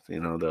was with. They're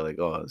like,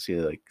 oh, see,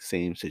 like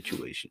same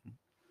situation.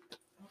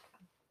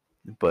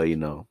 But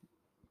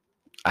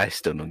I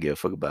still don't give a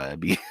fuck about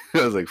Abby.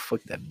 I was like,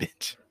 fuck that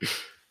bitch.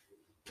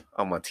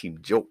 I'm on Team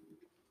Joe.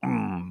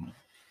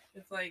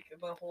 It's like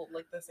the whole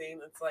like the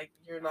saying. It's like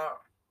you're not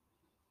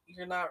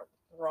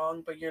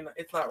wrong, but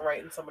it's not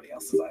right in somebody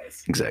else's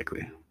eyes.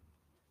 Exactly.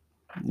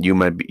 You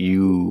might be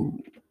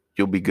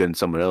you'll be good in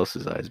someone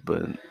else's eyes,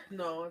 but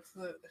No, it's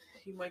that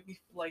you might be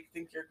like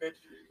think you're good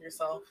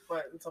yourself,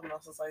 but in someone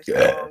else's eyes Yeah.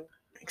 you're wrong.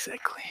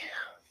 exactly.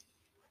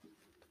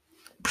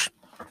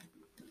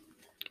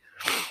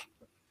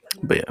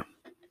 But yeah,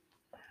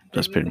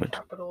 that's Maybe pretty the much.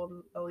 Capital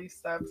and Ellie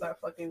stabs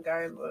that fucking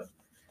guy in the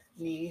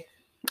knee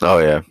Oh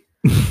yeah,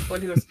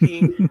 when he was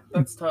peeing.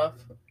 That's tough.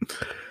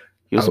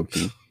 he was Ouch.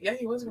 peeing. Yeah,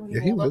 he was when he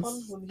Yeah, he rolled up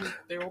was. on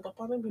they rolled up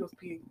on him. He was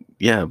peeing.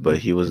 Yeah, but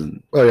he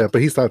wasn't. Oh yeah,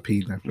 but he stopped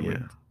peeing afterwards.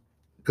 Yeah,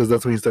 Because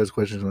that's when he starts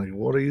questioning, like,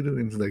 what are you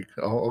doing? He's like,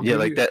 I'll yeah, give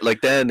like you- that.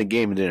 Like that in the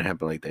game, it didn't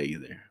happen like that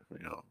either.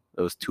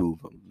 There was two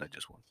of them, not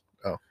just one.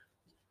 Oh.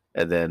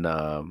 And then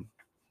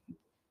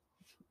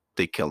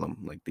they kill him.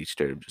 Like they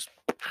straight up just.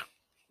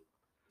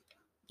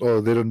 Oh,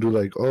 they don't do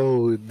like,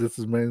 oh, this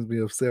reminds me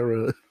of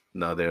Sarah.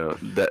 No, they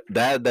don't.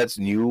 That's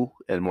new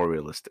and more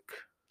realistic.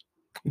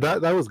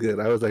 That was good.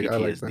 I was like, I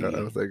like that. PTSD.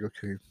 I was like,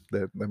 okay,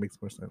 that makes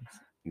more sense.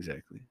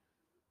 Exactly.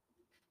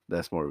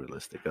 That's more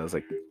realistic. I was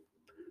like,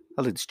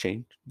 I like this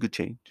change. Good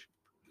change.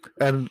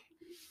 And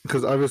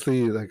because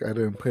obviously, like, I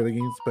didn't play the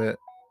games, but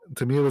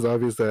to me, it was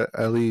obvious that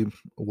Ellie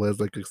was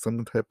like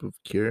some type of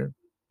cure.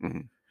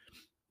 Mhm.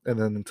 And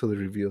then until the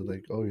reveal,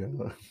 like, oh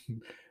yeah,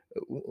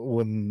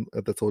 when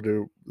the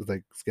soldier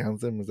like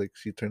scans him, it's like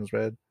she turns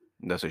red,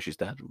 That's why she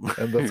stabbed him.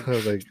 and that's how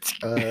like,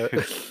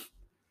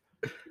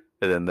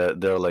 and then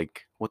they're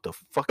like, what the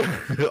fuck?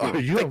 are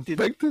you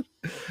infected?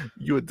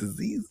 You a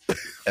disease?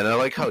 And I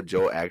like how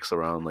Joe acts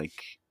around like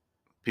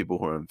people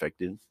who are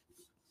infected.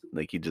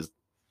 Like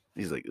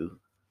he's like, ooh.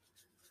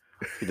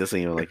 He doesn't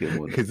even like it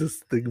when It's a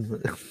stigma.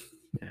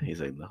 yeah, he's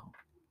like, no.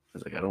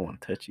 He's like, I don't want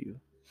to touch you.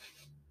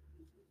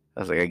 I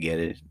was like, I get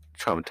it.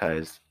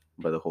 Traumatized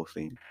by the whole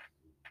thing.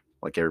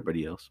 Like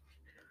everybody else.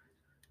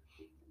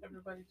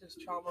 Everybody just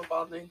trauma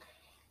bonding.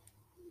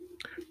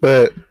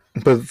 But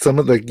some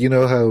of like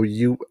how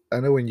I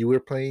know when you were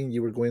playing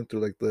you were going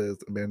through like the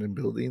abandoned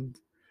buildings,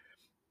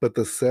 but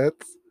the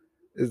sets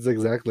is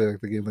exactly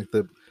like the game, like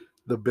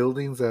the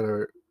buildings that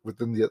are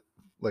within the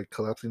like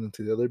collapsing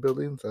into the other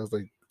buildings. I was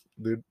like,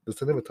 dude, the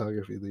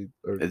cinematography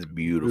It's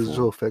beautiful.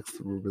 visual effects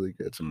were really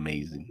good. It's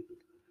amazing.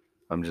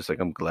 I'm just like,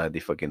 I'm glad they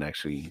fucking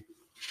actually.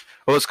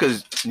 Well, it's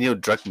because Neil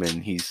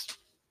Druckmann, he's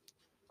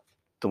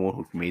the one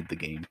who made the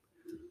game.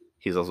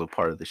 He's also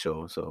part of the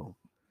show, so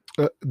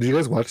Do you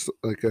guys watch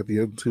like at the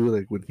end too,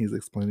 like when he's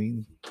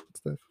explaining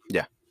stuff?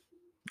 Yeah.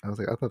 I was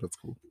like, I thought that's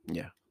cool.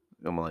 yeah.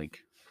 I'm like,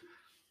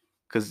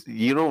 because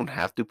you don't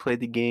have to play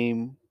the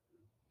game,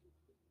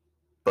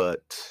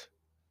 but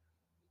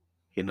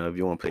if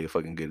you want to play a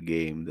fucking good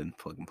game, then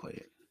fucking play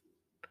it.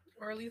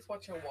 Or at least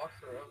watch a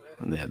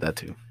walkthrough of it. Yeah, that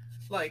too.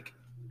 Like,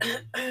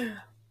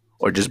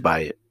 Or just buy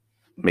it.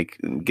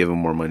 Give them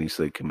more money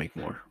so they can make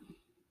more.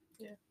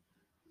 Yeah.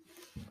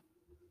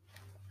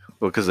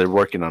 Well, because they're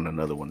working on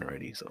another one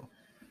already, so.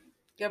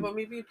 yeah, but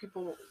maybe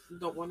people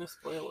don't want to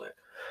spoil it.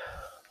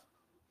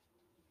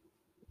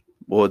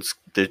 Well,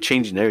 they're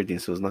changing everything,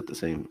 so it's not the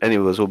same.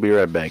 Anyways, we'll be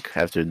right back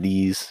after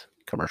these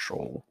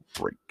commercial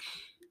break.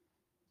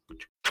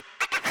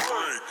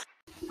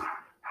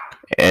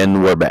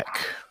 And we're back.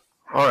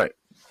 All right.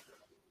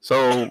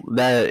 So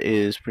that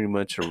is pretty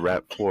much a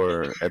wrap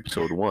for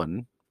episode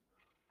 1.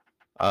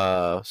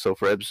 So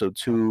for episode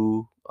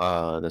 2,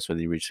 that's when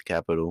they reach the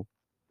capital.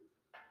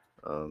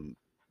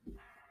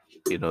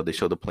 They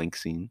show the plank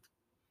scene.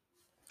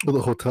 Well,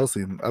 the hotel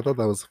scene, I thought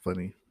that was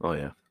funny. Oh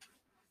yeah.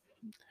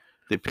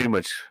 They pretty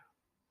much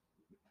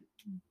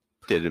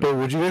did it. But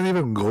would you guys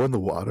even go in the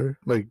water?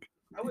 Like,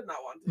 I would not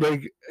want to.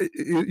 like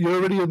you're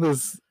already in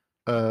this.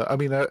 I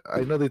mean,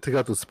 I know they took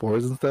out the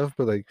spores and stuff,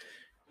 but like,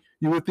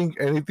 you would think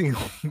anything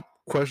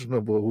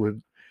questionable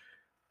would.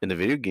 In the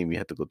video game, you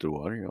have to go through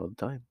water all the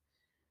time.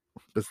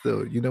 But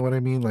still, you know what I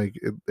mean? Like,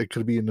 it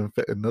could be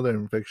another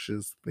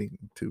infectious thing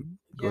to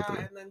go through.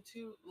 Yeah, and then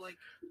too, like.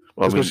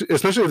 Well,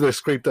 especially if they're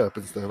scraped up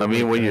and stuff. I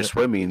mean, when you're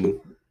swimming,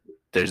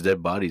 there's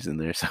dead bodies in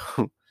there, so.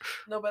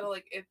 No, but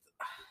like it's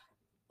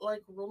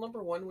like rule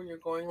number 1 when you're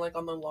going like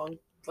on the long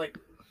like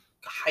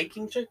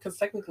hiking trip, because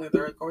technically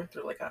they're going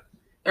through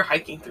they're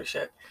hiking through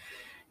shit.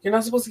 You're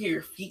not supposed to get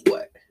your feet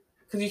wet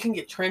because you can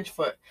get trench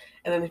foot,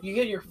 and then if you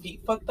get your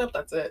feet fucked up,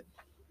 that's it.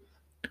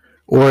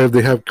 Or if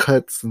they have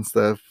cuts and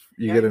stuff,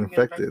 you get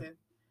infected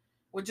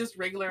with just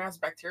regular ass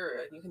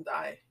bacteria, and you can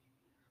die.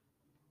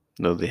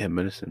 No, they have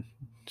medicine.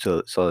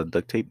 So saw the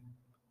duct tape.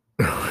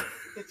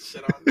 It's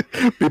shit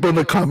on. People in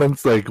the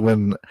comments, like,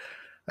 when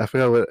I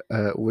forgot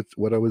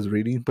what I was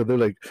reading, but they're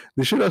like,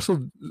 they should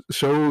also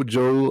show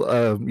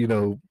Joe,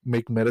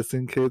 make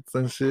medicine kits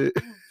and shit.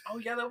 Oh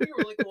yeah, that would be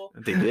really cool.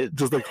 They did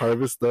just like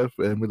harvest stuff,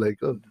 and we're like,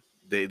 oh,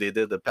 they did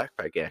the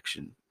backpack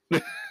action.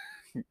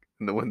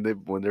 when they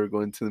were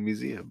going to the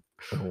museum.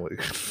 Oh my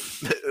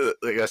God.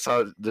 Like I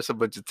saw, there's a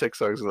bunch of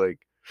TikToks like,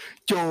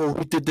 Joe,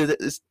 he did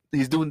this.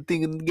 He's doing the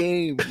thing in the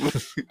game.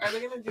 Are they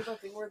gonna do that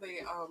thing where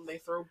they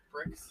throw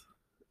bricks?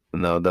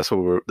 No, that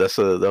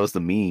was the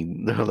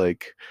meme. They're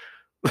like,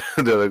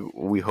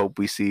 we hope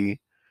we see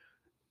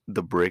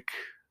the brick,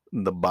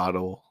 the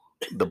bottle,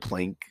 the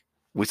plank.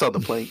 We saw the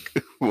plank,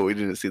 but we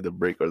didn't see the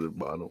brick or the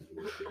bottle.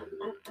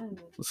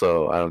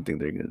 So I don't think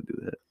they're gonna do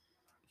that.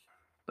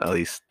 At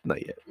least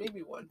not yet.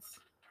 Maybe once.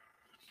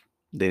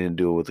 They didn't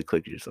do it with the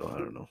clickers, so I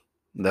don't know.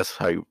 That's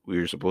how we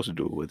were supposed to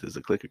do it with, is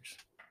the clickers.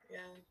 Yeah,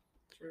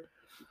 true.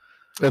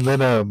 And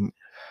then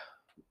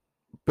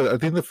but I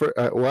think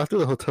after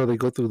the hotel they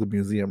go through the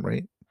museum,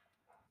 right?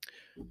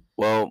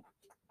 Well,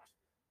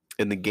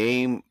 in the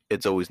game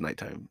it's always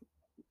nighttime,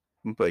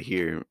 but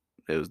here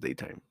it was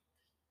daytime,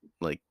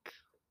 like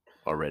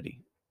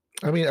already.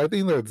 I mean, I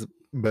think that's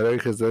better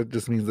because that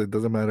just means it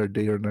doesn't matter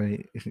day or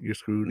night. You're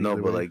screwed. No,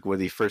 but way. like when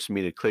they first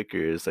meet a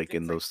clicker, it's like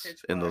in those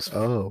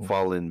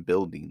fallen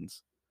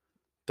buildings.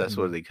 That's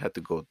where they had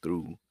to go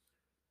through,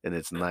 and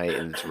it's night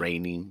and it's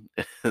raining,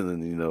 and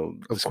then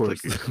of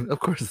course,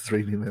 it's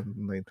raining at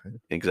nighttime.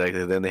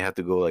 Exactly. Then they have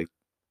to go like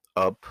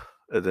up,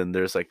 and then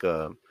there's like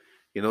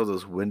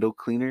those window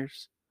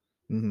cleaners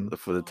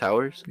for the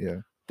towers.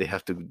 Yeah, they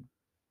have to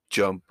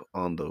jump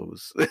on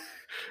those.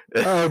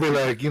 I'll be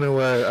like, you know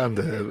what, I'm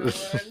dead.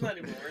 I'm not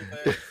even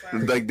worth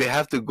it. Like they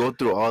have to go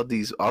through all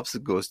these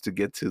obstacles to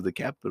get to the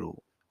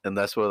capital, and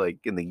that's where, like,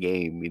 in the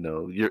game,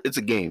 it's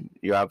a game.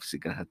 You're obviously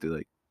gonna have to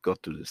like go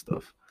through this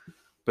stuff,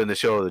 but in the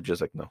show they're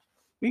just like, no,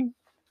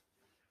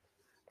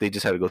 they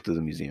just had to go through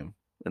the museum,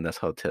 and that's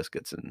how Tess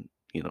gets in.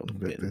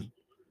 Bitten.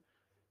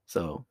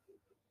 So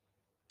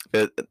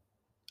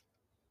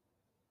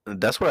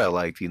that's what I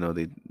liked.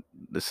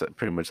 This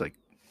pretty much like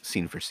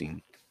scene for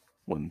scene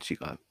when she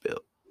got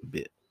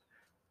bit.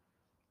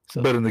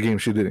 So, but in the game,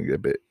 she didn't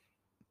get bit.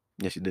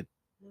 Yeah, she did.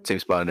 Same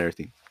spot and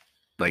everything.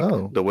 Like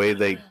the way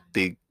they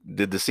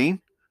did the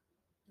scene.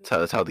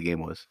 That's how the game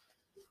was.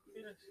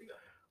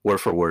 Word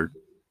for word,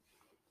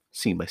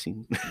 scene by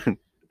scene. Word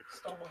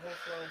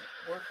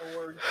for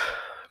word.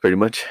 Pretty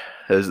much.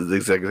 That's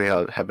exactly how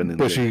it happened.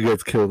 But she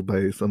gets killed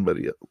by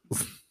somebody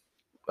else.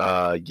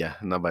 Yeah,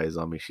 not by a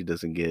zombie. She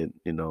doesn't get,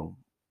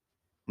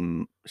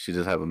 she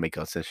does have a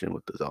makeout session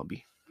with the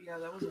zombie. Yeah,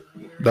 that was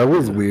weird. That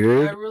was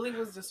weird. That really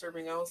was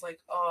disturbing. I was like,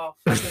 oh,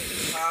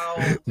 fucking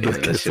wow. The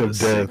kiss of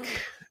death.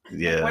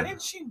 Yeah. Why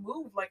didn't she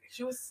move? Like,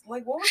 she was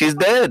like, what was she's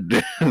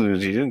dead. She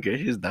didn't care.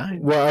 She's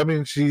dying. Well, I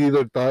mean, she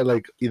either thought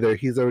like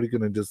he's already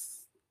gonna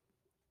just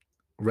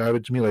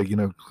ravage me, like,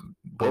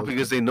 well,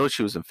 because they know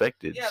she was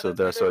infected, yeah, so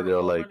that's why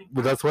they're like,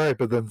 well, that's why.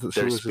 But then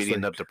they're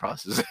speeding up the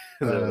process.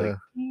 They're like,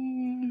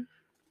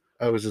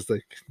 I was just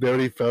like, they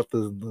already felt the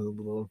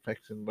little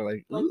infection, but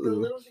like the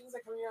little things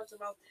that come out of their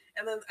mouth.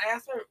 And then I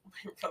asked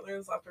my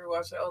brothers after we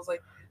watched it, I was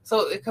like,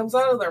 so it comes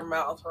out of their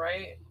mouth,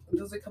 right?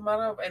 Does it come out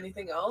of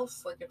anything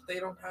else? Like, if they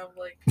don't have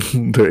like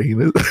their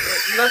anus?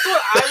 That's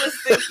what I was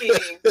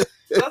thinking.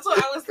 That's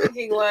what I was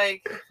thinking.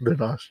 Like the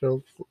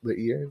nostrils, the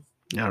ears.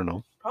 I don't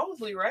know.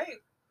 Probably right.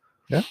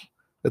 Yeah,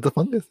 it's a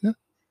fungus. Yeah.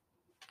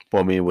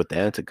 Well, I mean, with the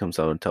ants, it comes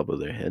out on top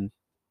of their head.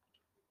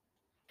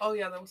 Oh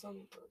yeah, that was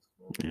something.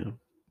 Yeah.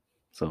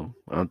 So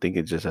I don't think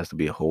it just has to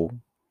be a hole.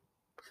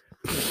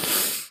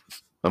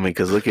 I mean,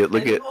 because look at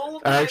Any hole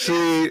of the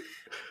Actually,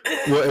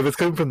 well, if it's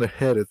coming from their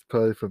head, it's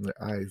probably from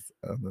their eyes,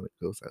 and then it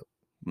goes out.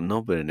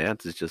 no, but an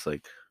ant is just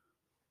like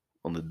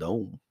on the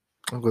dome.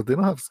 Oh, but they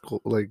don't have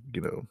like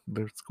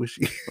they're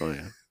squishy. Oh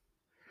yeah.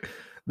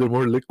 They're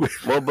more liquid.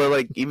 Well, but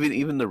like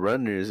even the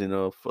runners,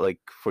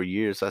 for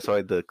years, that's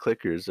why the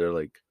clickers are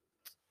like,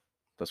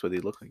 that's why they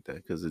look like that,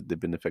 because they've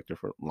been infected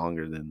for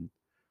longer than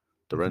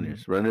the Mhm.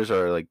 runners. Runners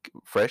are like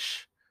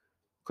fresh.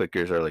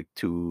 Clickers are like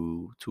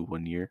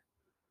 1 year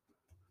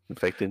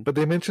infected. But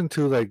they mentioned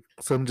too, like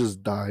some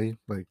just die,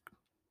 like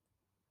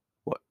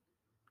What?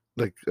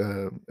 like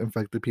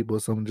infected people.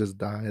 Some just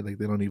die, like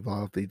they don't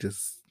evolve. They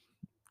just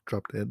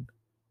drop dead.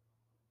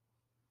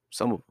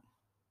 Some of them.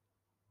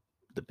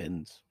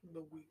 Depends. The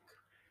weak.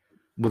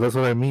 Well, that's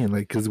what I mean.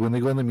 Like, because when they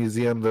go in the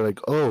museum, they're like,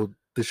 "Oh,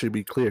 this should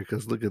be clear."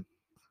 Because look at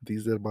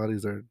these dead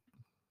bodies are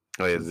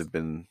Oh yeah,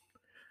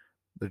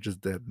 they're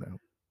just dead now.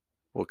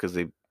 well, because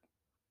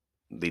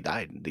they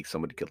died.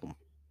 Somebody killed them.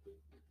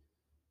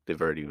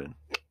 They've already been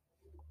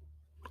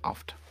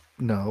offed.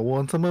 No, well,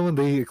 and some of them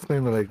they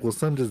explain they're like, well,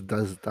 some just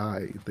does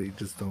die. They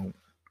just don't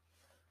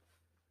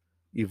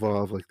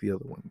evolve like the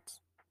other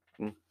ones.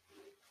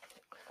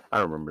 I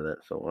don't remember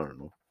that, so I don't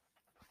know.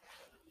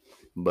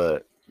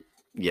 But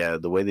yeah,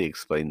 the way they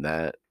explain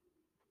that,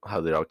 how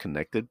they're all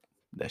connected,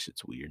 that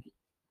shit's weird.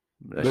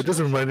 That just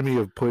reminded me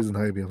of Poison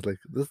Ivy. I was like,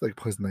 this is like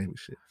Poison Ivy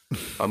shit.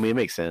 I mean, it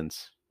makes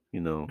sense,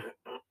 they're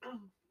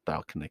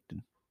all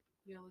connected.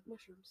 Yeah, like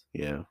mushrooms.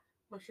 Yeah.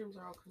 Mushrooms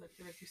are all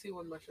connected. If you see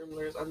one mushroom,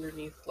 there's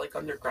underneath, like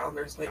underground,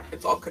 there's like,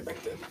 it's all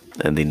connected.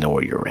 And they know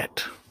where you're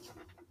at,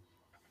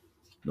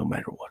 no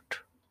matter what.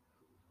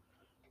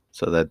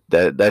 So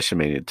that should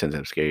make it 10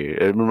 times scarier.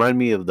 It reminded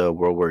me of the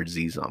World War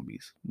Z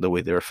zombies, the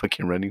way they were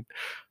fucking running.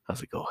 I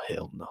was like, oh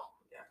hell no,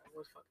 Yeah, it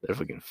was fucking. they're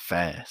fucking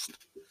fast.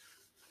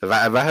 If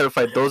I had to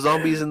fight those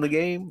zombies in the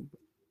game,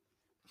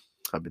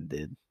 I've been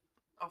dead.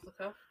 Off the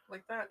cuff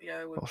like that, yeah.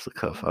 I would. Off the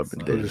cuff, I've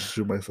been I dead. just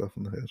shoot myself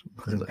in the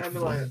head. I'd be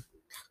like,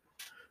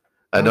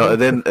 I know,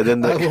 and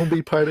then I won't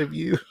be part of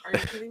you. are you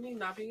kidding me?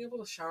 Not being able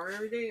to shower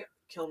every day,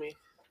 kill me.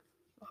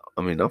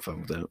 I mean, I'm fine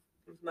with that.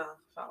 Nah,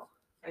 foul.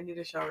 I need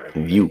a shower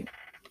every day. You,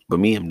 but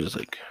me, I'm just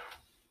like,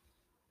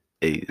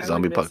 hey, I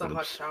zombie would miss a hot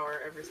apocalypse. shower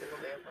every single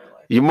day of my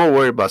life. You're more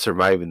worried about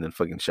surviving than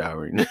fucking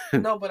showering.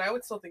 No, but I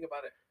would still think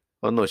about it.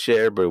 Oh no, shit,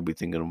 everybody will be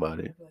thinking about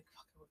it. I'd be like,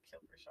 fuck, I would kill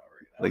for a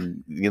shower right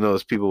now. Like,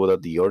 it's people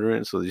without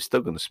deodorant, so they're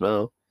still gonna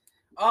smell.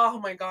 Oh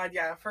my god,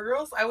 yeah. For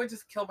girls, I would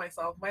just kill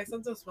myself. My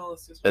sense of smell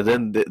is too strong.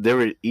 And then they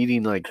were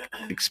eating like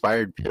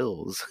expired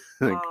pills.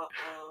 Like,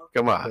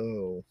 come on.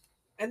 Oh.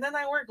 And then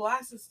I wear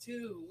glasses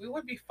too. We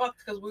would be fucked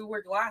because we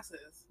wear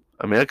glasses.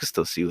 I mean, I could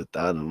still see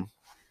without them.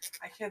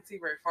 I can't see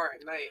very far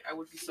at night. I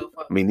would be so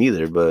fucked. Me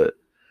neither, but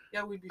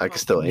Yeah, we'd be I fucked.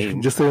 could still You can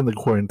aim. just stay in the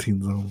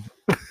quarantine zone.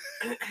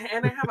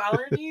 And I have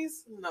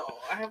allergies? No,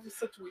 I have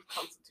such weak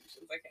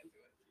constitutions. I can't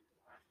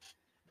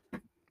do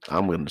it.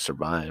 I'm gonna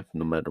survive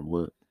no matter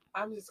what.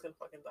 I'm just gonna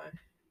fucking die.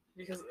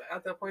 Because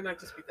at that point, I'd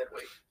just be dead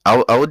weight.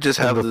 I would just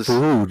And have the this.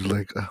 food,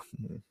 like,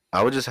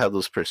 I would just have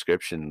those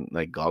prescription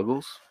like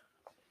goggles,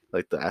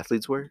 like the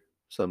athletes wear.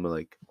 So I'm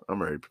like,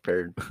 I'm already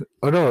prepared.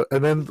 oh no.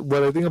 And then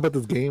what I think about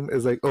this game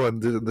is like, oh,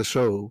 and the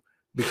show,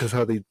 because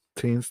how they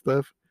change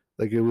stuff,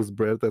 like it was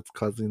bread that's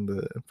causing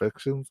the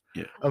infections.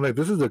 Yeah. I'm like,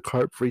 this is a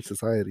carb-free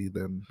society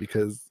then,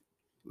 because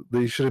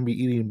they shouldn't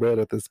be eating bread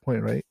at this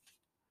point, right?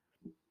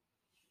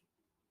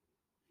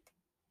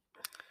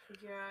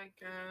 Yeah, I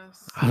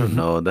guess. I don't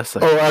know. That's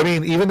like, Oh, I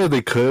mean, even if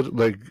they could,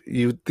 like,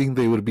 you'd think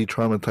they would be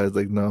traumatized.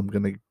 Like, no, I'm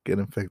gonna get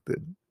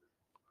infected.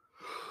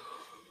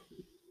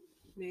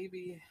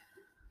 Maybe.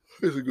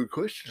 That's a good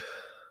question.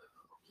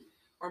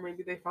 Or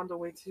maybe they found a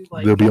way to,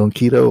 like... They'll be on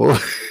keto.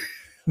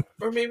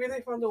 Or maybe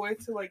they found a way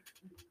to, like,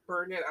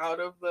 burn it out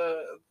of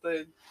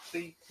the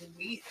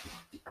wheat.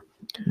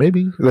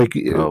 Maybe, like,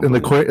 Oh, in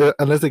the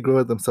unless they grow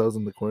it themselves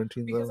in the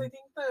quarantine Because zone.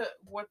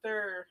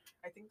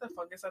 I think the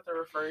fungus that they're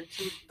referring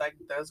to, like,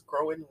 does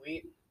grow in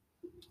wheat.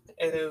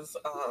 It is,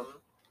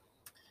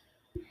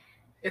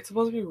 it's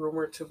supposed to be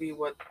rumored to be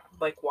why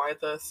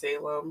the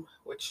Salem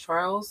witch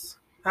trials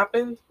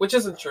happened, which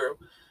isn't true,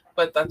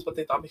 but that's what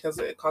they thought because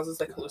it causes,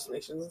 like,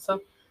 hallucinations and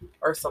stuff,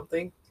 or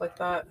something like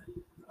that.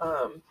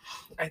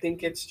 I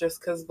think it's just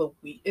because the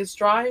wheat is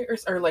dry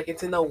or like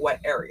it's in a wet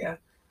area.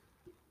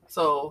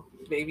 So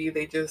maybe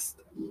they just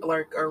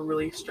like are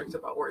really strict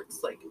about where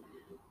it's like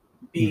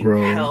being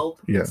held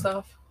and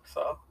stuff.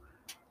 So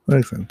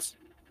Makes sense.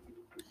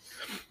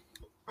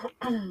 I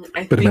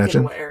But think imagine,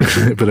 in what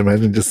area. but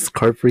imagine just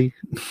carb free.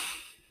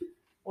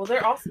 Well,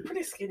 they're also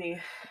pretty skinny.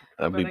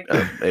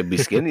 I'd be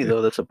skinny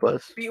though. That's a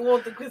plus.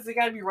 Because they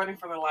gotta be running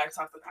for their lives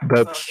half the time.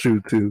 That's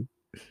true too.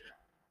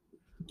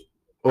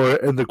 Or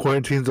in the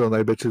quarantine zone,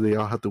 I bet you they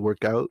all have to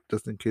work out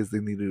just in case they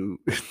need to.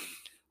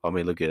 I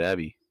mean, look at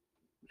Abby.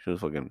 She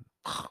was fucking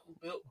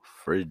Built.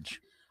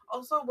 fridge.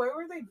 Also, why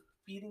were they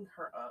beating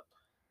her up?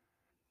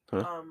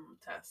 Huh?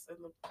 Tess and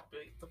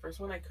the first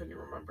one I couldn't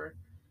remember.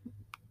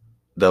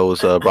 That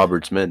was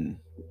Robert's men.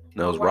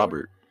 That was Why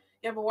Robert.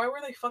 Yeah, but why were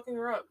they fucking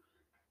her up?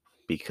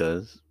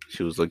 Because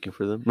she was looking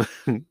for them.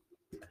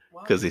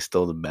 because they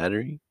stole the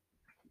battery.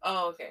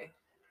 Oh, okay.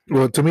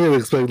 Well, to me, it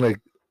explained like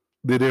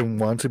they didn't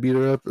want to beat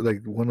her up.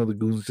 Like one of the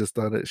goons just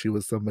thought that she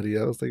was somebody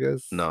else. I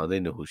guess. No, they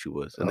knew who she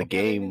was. In the Oh.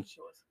 Yeah, they game, knew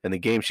she was. in the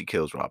game, she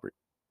kills Robert.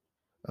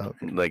 Oh,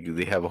 okay. Like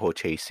they have a whole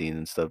chase scene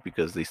and stuff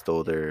because they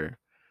stole their.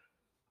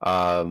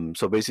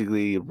 So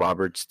basically,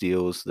 Robert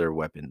steals their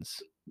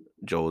weapons,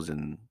 Joel's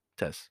and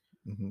Tess.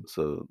 Mhm.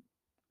 So,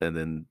 and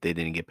then they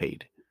didn't get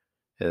paid,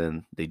 and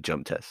then they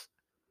jump Tess.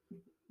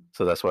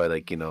 So that's why,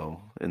 like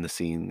in the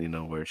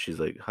scene, where she's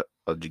like,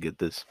 "How'd you get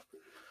this?"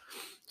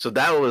 So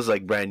that was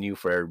like brand new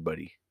for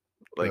everybody,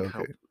 like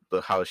Okay.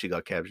 how she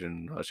got captured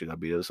and how she got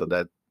beat up. So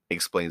that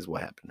explains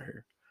what happened to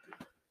her.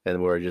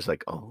 And we're just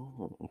like,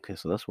 oh, okay,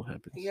 so that's what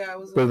happens. Yeah, I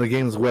was. But in the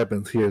game's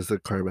weapons, here's the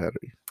car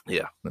battery.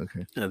 Yeah.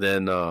 Okay. And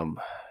then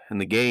in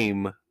the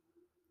game,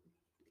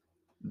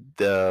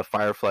 the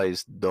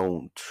Fireflies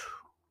don't.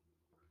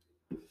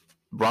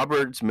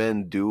 Robert's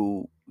men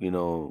do,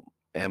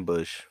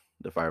 ambush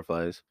the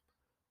Fireflies,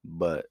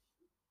 but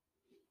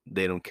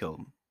they don't kill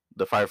him.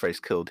 The Fireflies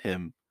killed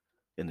him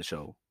in the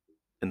show.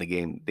 In the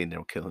game, they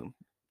don't kill him.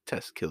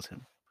 Tess kills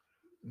him.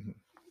 Mhm.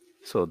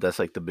 So that's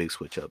like the big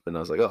switch up. And I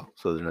was like, oh,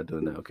 so they're not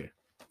doing that. Okay.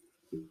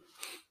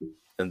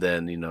 And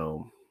then,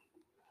 and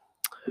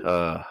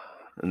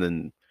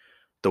then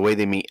the way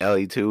they meet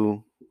Ellie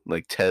too,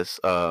 like Tess,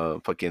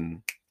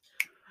 fucking,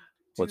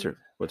 what's Dude,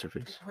 her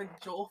face? when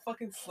Joel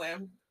fucking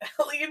slammed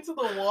Ellie into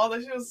the wall,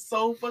 that shit was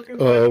so fucking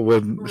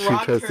When she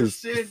rocked tries her to.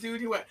 shit,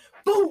 dude. He went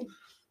boom.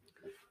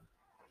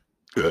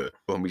 Well,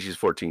 I mean, she's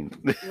 14.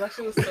 That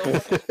shit was so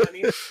fucking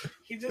funny.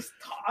 He just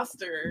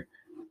tossed her.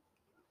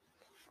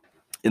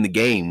 In the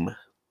game,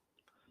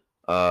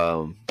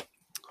 fuck,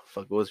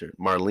 what was her?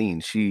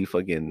 Marlene. She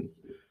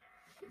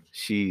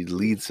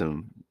leads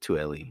him to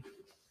Ellie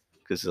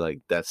because like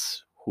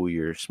that's who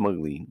you're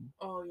smuggling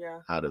Oh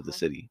yeah. out of the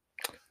city.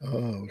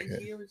 Oh, And okay.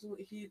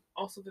 he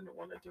also didn't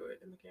want to do it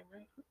in the game,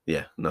 right?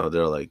 Yeah, no,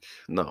 they're like,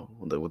 no,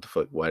 like, what the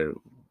fuck? Why?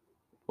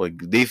 Like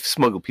they've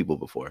smuggled people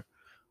before,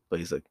 but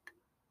he's like,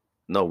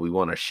 no, we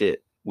want our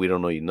shit. We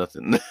don't know you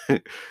nothing. And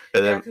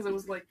Yeah, then, because it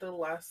was like the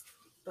last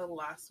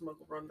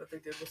smuggle run that they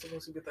did was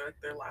supposed to be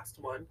their last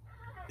one.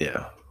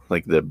 yeah,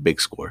 like the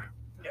big score.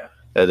 Yeah.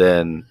 And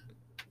then,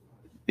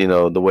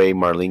 the way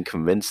Marlene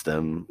convinced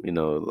them,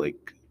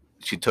 like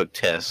she took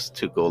Tess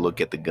to go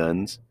look at the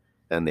guns,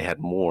 and they had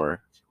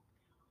more.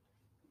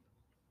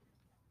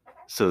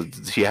 So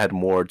she had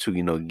more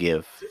to,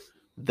 give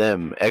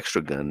them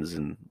extra guns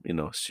and,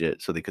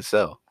 shit so they could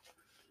sell.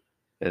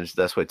 And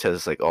that's why Tess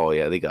is like, oh,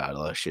 yeah, they got a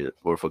lot of shit.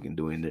 We're fucking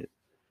doing it.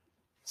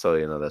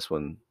 So, that's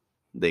when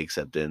they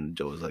accept it. And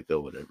Joe was like,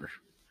 oh, whatever.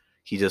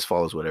 He just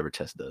follows whatever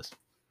Tess does.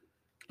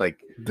 Like,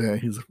 Yeah,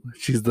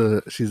 she's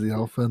the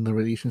alpha in the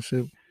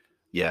relationship.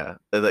 yeah.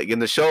 And, like in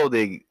the show,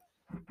 they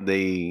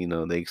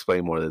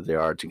explain more that they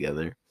are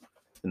together.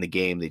 In the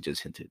game, they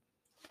just hinted.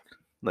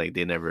 Like,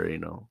 they never,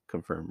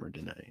 confirm or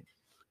deny it.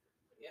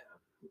 Yeah.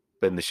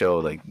 But in the show,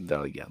 like, they're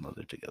like, yeah, no,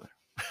 they're together.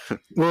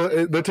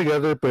 Well, they're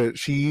together, but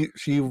she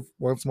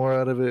wants more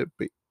out of it.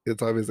 But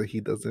it's obvious that he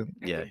doesn't.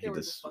 I Yeah, think they he were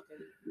does. just fucking.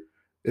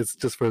 It's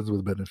just friends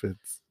with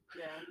benefits.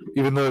 Yeah.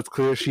 Even though it's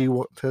clear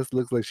Tess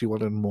looks like she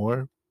wanted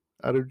more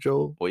out of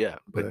Joel. Well, yeah,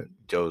 but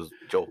Joel.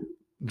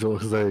 Joel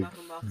is like,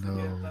 Nothing else to give.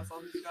 no. That's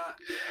all he's got.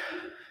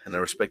 And I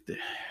respect it.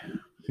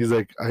 He's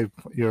like,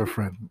 you're a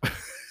friend.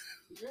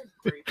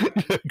 You're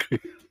a great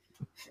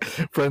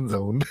friend. Friend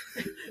zone.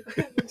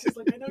 She's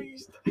like, I know you.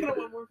 I don't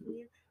want more from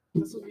you.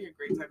 This would be a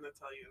great time to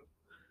tell you.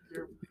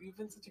 You've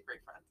been such a great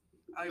friend.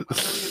 I'm never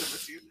gonna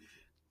miss you.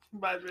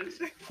 Bye, bitch.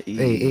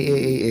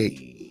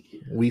 Hey.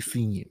 We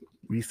see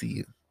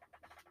you.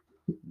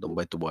 Don't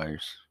bite the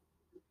wires,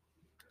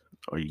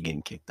 or you're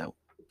getting kicked out.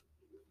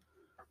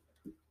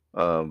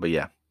 But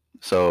yeah,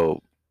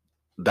 so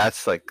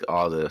that's like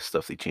all the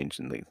stuff they changed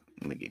in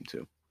the game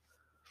too.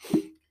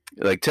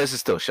 Like Tess is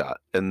still shot,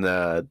 and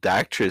the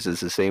actress is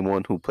the same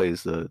one who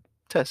plays the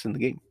Tess in the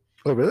game.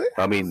 Oh, really?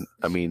 I mean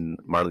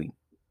Marlene.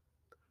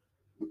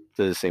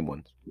 They're the same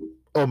ones.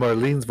 Oh,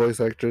 Marlene's voice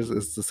actress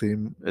is the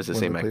same. It's the one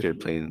same that played- actor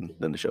playing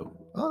in the show.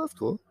 Oh, that's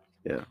cool.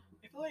 Yeah.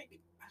 I feel like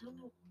I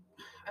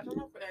don't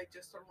know if I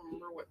just don't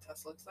remember what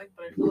Tess looks like,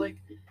 but I feel like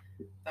the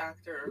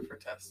actor for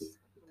Tess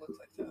looks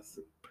like Tess.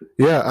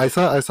 Yeah, I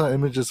saw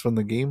images from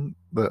the game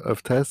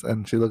of Tess,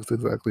 and she looks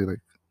exactly like.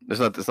 It's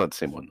not the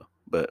same one though.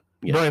 But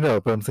yeah, No, I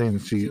know, but I'm saying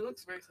She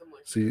looks very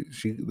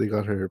similar. they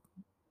got her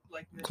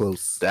Like this.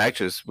 close. the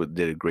actress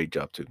did a great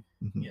job too.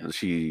 Mhm. Yeah.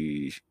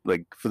 She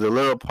like for the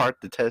little part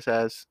that Tess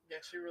has, Yeah,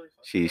 she really.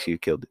 fucking she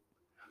killed it.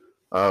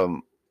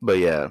 But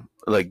yeah,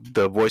 like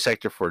the voice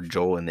actor for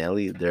Joel and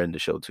Ellie, they're in the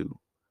show too.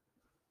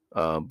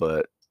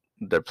 But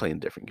they're playing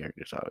different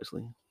characters,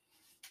 obviously.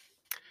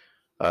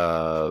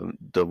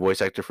 The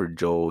voice actor for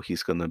Joel,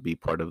 he's gonna be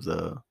part of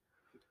the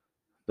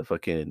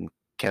fucking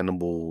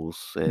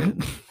cannibals and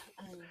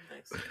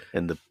nice.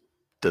 and the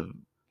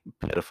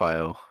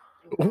pedophile.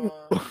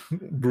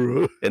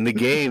 Bro. In the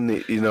game,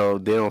 they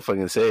don't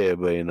fucking say it,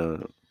 but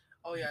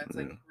Oh yeah, it's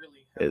like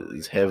really.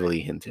 it's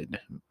heavily hinted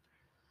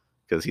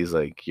because he's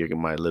like, you're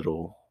my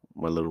little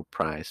my little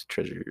prize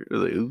treasure.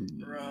 Like, ooh.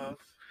 Rough.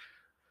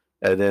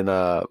 And then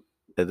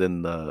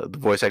the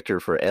voice actor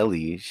for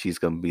Ellie, she's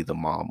gonna be the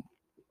mom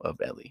of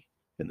Ellie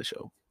in the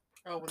show.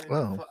 Oh, when they do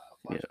Wow.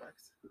 Yeah.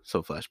 flashbacks.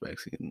 So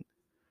flashbacks. And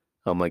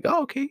I'm like,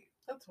 oh, okay,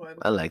 That's fun.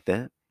 I like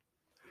that.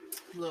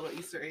 Little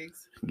Easter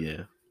eggs.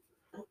 Yeah.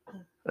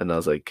 And I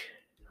was like,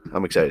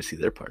 I'm excited to see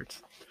their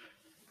parts.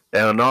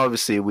 And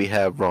obviously, we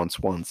have Ron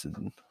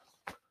Swanson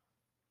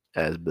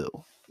as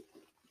Bill.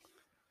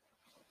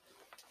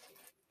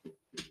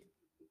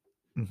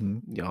 Hmm.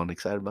 Y'all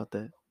excited about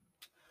that?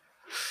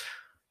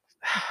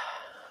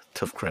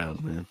 Tough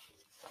crowd, man.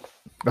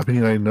 I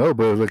mean, I know,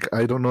 but like,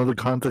 I don't know the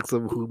context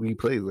of who he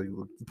plays. Like,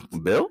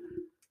 Bill?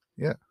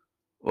 Yeah.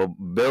 Well,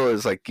 Bill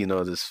is like,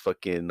 this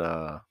fucking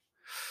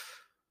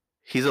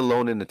he's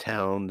alone in the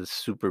town, that's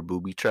super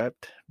booby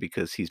trapped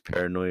because he's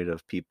paranoid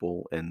of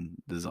people and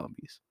the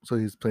zombies. so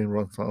he's playing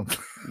wrong songs.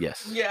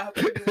 Yes. Yeah,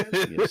 pretty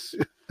much. Yes.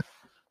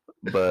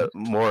 But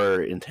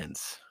more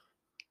intense.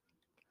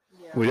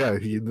 Yeah. Well, yeah,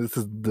 this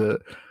is the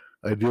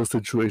ideal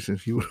situation.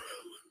 He would.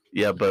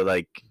 Yeah, but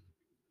like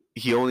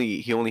he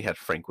only had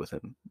Frank with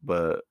him.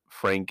 But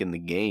Frank in the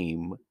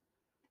game,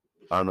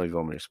 I don't know if you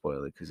want me to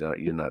spoil it because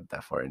you're not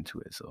that far into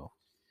it. So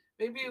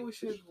Maybe we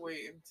should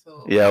wait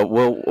until. yeah,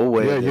 we'll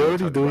wait. Yeah, and then you're we'll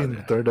already talk doing about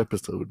the it. third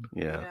episode.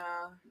 Yeah.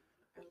 Yeah.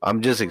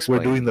 I'm just We're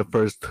explaining. doing the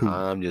first two.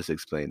 I'm just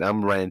explaining.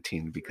 I'm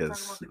ranting We're talking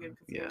because about the game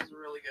because yeah, it was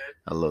really good.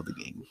 I love the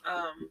game.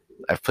 Um,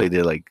 I've played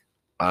it like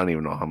I don't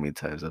even know how many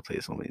times. I played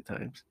it so many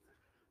times,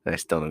 and I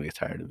still don't get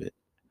tired of it.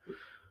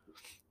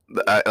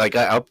 I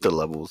upped the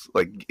levels.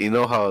 Like you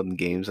know how in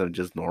games I'm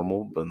just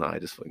normal, but no, I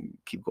just fucking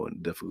keep going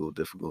difficult,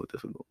 and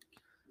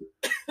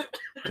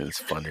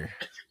it's funner.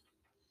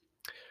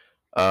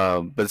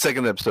 But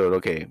second episode,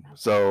 okay,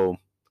 so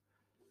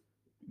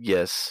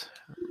yes,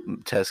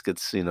 Tess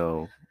gets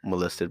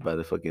molested by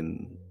the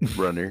fucking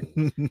runner.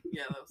 yeah,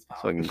 that was foul.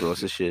 Fucking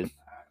gross as shit.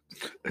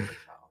 That was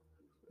foul.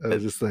 I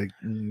was just like,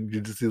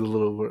 you just see the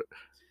little word.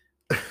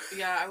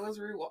 Yeah, I was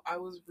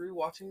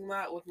rewatching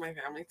that with my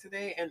family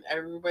today, and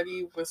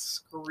everybody was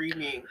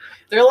screaming.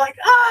 They're like,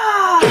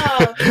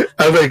 "Ah!"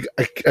 I was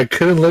like, I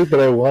couldn't look, but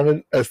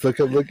I still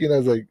kept looking. I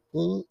was like,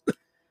 "Ooh."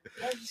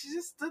 And she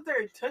just stood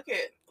there and took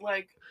it.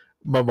 Like,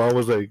 My mom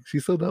was like,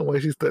 she's so dumb. Why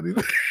is she studying?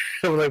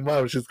 I'm like,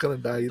 Mom, she's gonna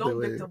die either don't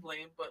way. victim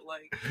blame, but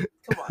like,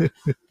 come on.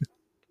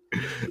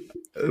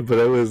 But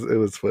it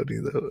was funny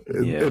though.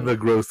 In the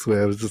gross way.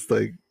 I was just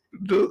like,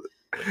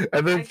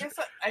 and then I guess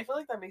I feel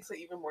like that makes it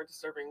even more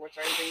disturbing, which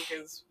I think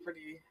is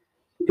pretty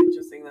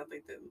interesting that they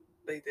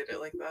did it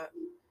like that.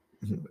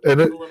 and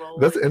The little,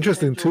 that's like,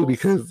 interesting too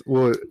tendrils. because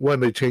one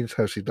they changed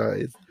how she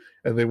dies,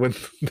 and they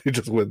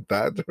just went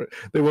that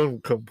they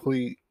went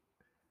complete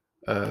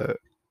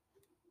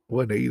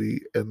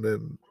 180, and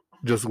then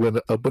just went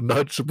up a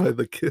notch by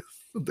the kiss.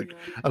 Yeah.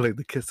 I like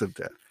the kiss of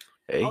death.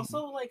 Hey,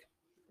 Also, like,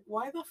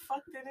 why the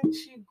fuck didn't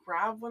she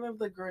grab one of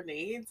the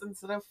grenades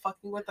instead of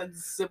fucking with a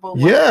Zippo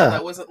lighter Yeah.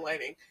 that wasn't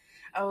lighting?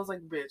 I was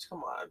like, bitch,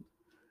 come on.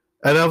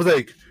 And I was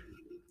like,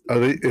 are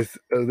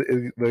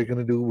they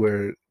gonna do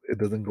where it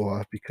doesn't go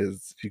off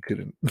because she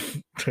couldn't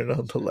turn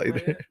on the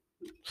lighter?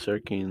 sir,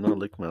 can you not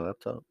lick my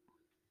laptop?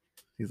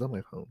 He's on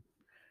my phone.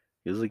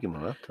 He was licking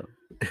my laptop.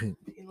 He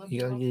loved You you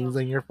gotta also. use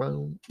on your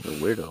phone. You're a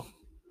weirdo.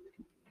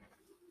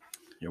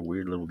 You're a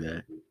weird little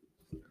guy.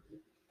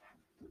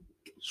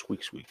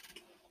 Squeak squeak.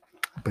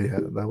 But yeah,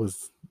 that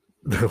was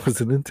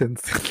an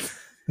intense.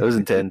 That was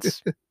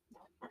intense,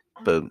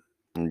 but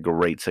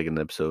great second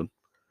episode.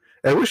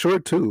 It was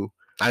short too.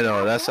 I know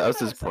I was that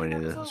disappointed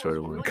second in episode sort was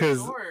of one. really Because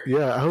short.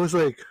 yeah, I was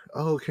like,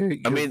 oh, okay.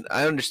 I mean,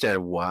 I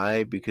understand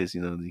why because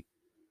they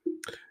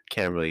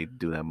can't really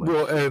do that much.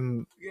 well,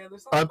 and Yeah,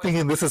 there's not I'm much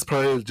thinking this else. is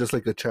probably just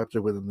like a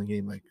chapter within the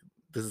game. Like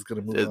this is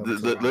gonna move on. to-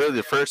 Literally,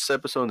 the first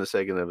episode and the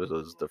second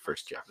episode is the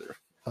first chapter.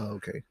 oh,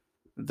 okay.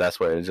 That's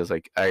why it's just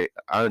like I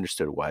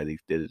understood why they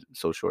did it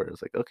so short. I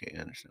was like, okay,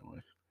 I understand why.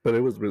 But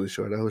it was really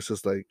short. I was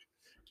just like,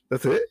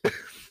 that's it.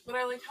 But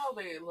I like how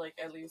they like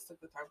at least took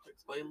the time to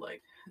explain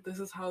like this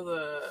is how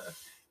the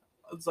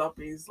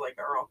zombies like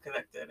are all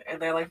connected,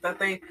 and I like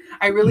that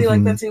I really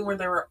like that scene where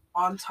they were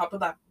on top of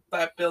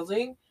that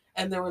building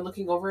and they were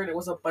looking over and it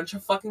was a bunch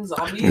of fucking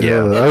zombies.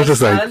 Yeah, and I was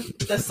just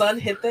the sun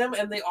hit them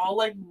and they all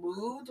like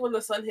moved when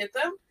the sun hit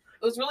them.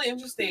 It was really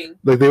interesting.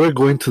 like they were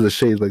going to the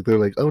shade. Like they're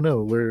like, oh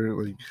no, we're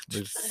like,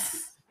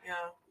 Yeah.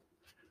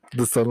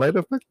 the sunlight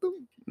affect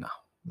them.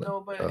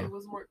 No, but Oh. it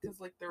was more because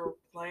like there were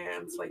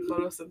plants, like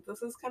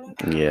photosynthesis kind of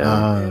thing.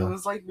 Yeah. And it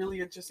was like really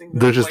interesting.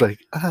 They're just like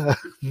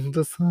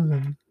the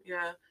sun.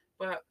 Yeah,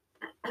 but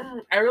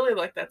I really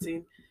like that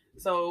scene.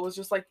 So it was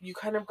just like you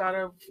kind of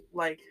gotta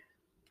like,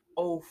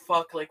 oh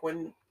fuck, like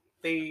when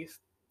they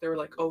were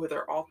like, oh,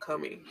 they're all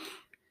coming.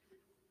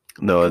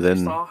 No, And then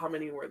you saw how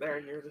many were there,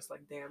 and you're just like,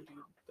 damn, dude,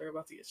 they're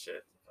about to get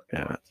shit. Fucking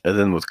yeah, what? and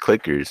then with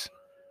clickers,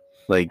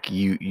 like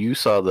you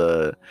saw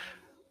the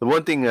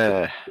one thing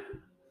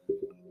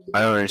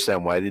I don't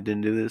understand why they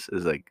didn't do this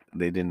is like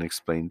they didn't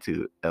explain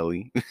to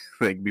Ellie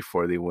like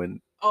before they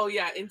went. Oh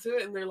yeah, into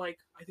it, and they're like,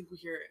 I think we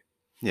hear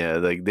it. Yeah,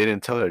 like they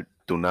didn't tell her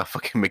do not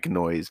fucking make a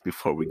noise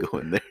before we go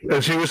in there.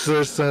 And she was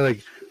just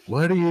like,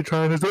 "What are you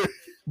trying to do?"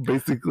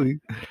 Basically,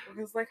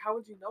 Because like, how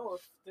would you know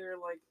if they're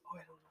like, oh, I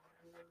don't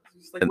know.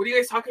 It's just like, And- what are you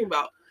guys talking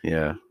about?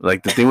 Yeah,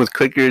 like the thing with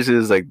clickers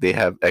is like they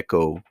have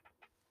echo,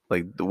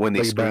 like when they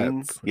like scream.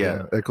 bats.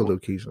 Yeah,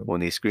 echolocation.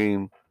 when they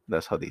scream,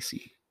 that's how they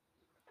see.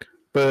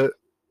 But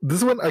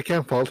this one I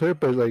can't fault her.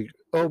 But like,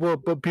 oh well,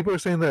 but people are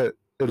saying that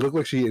it looked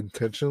like she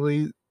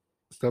intentionally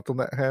stepped on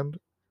that hand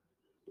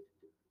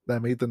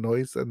that made the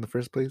noise in the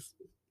first place.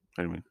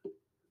 I mean,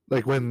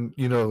 Like when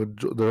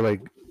they're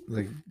like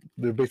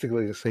they're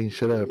basically saying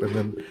shut up, and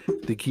then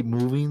they keep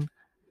moving,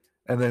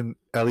 and then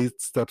Ellie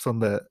steps on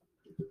the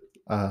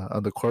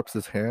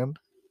corpse's hand,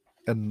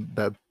 and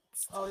that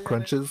Oh, yeah,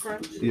 crunches.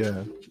 crunch.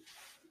 Yeah.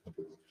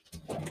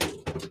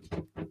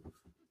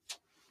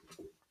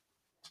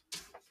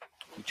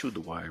 you chewed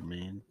the wire,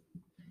 man.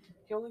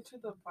 He only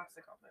chewed the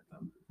plastic off it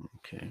though.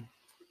 Okay,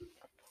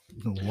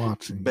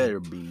 Watching. better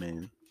be,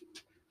 man.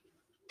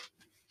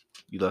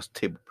 You lost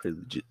table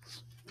privileges.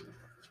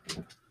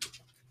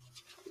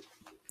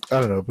 I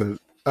don't know, but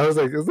I was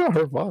like, it's not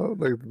her fault.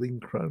 Like the thing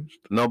crunched.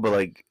 No, but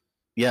like,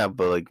 yeah,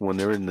 but like when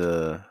they're in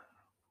the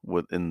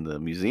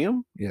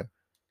museum, Yeah.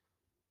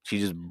 she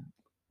just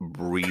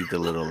breathed a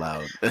little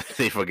loud.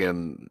 They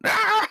fucking.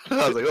 I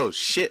was like, oh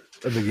shit.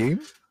 In the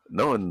game?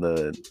 No, in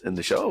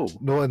the show.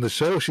 No, in the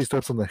show, she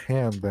steps on the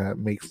hand that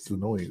makes the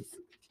noise.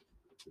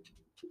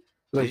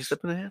 Did she step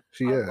in the hand?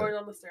 She Going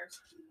on the stairs.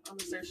 On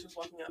the stairs, she was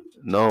walking up.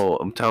 No,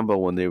 I'm talking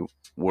about when they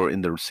were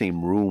in the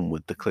same room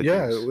with the clickers.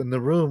 Yeah, in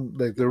the room,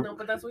 like they're No,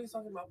 but that's what he's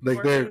talking about. Like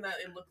Like they're- saying that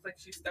it looked like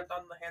she stepped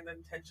on the hand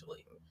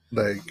intentionally.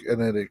 like,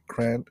 and then it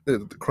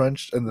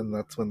crunched, and then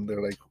that's when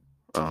they're like,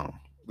 Oh,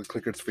 the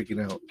clicker's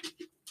freaking out.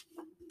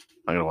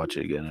 I gotta watch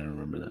it again. I don't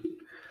remember that.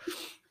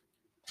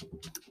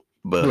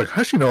 But Like,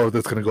 how's she know if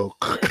that's gonna go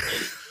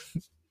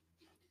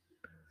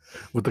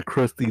with the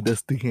crusty,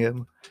 dusty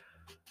hand?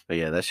 But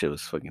yeah, that shit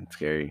was fucking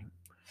scary.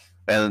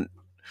 And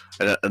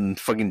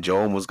fucking Joe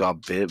almost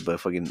got bit, but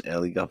fucking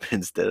Ellie got bit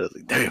instead. I was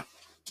like, damn.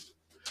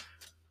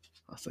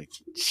 I was like,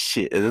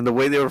 shit. And then the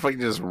way they were fucking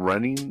just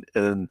running,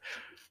 and then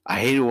I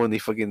hate it when they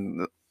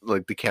fucking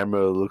like the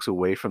camera looks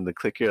away from the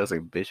clicker. I was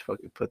like, bitch,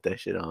 fucking put that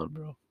shit on,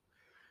 bro.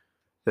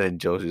 Then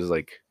Joe's just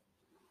like,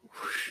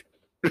 whoosh.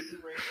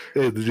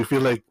 Hey, did you feel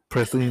like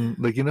pressing,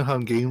 like, you know how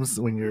in games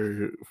when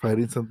you're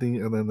fighting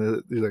something and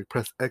then you like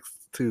press X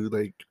to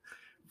like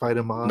fight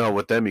them off? No,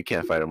 with them you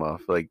can't fight them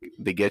off. Like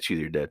they get you,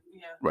 you're dead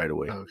Yeah. right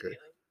away. Oh, okay.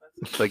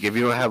 That's Like if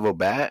you don't have a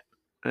bat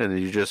and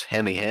you're just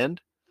hand in hand,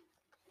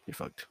 you're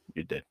fucked.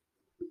 You're dead.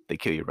 They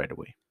kill you right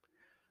away.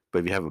 But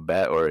if you have a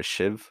bat or a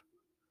shiv,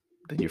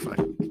 then you're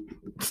fine.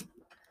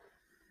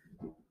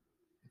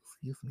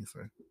 Excuse me,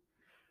 sir.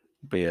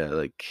 But yeah,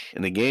 like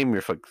in the game,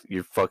 you're fucked.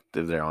 You're fucked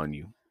if they're on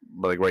you.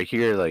 But like right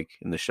here, like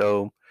in the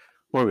show,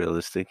 more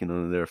realistic. You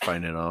know, they're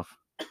fighting it off.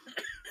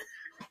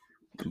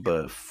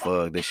 But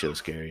fuck, this shit was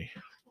scary.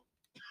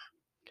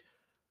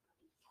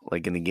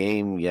 Like in the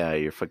game, yeah,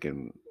 you're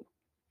fucking.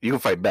 You can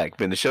fight back,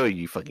 but in the show,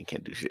 you fucking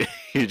can't do shit.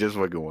 You're just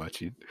fucking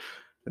watching,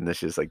 and that's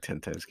just like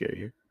 10 times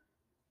scarier.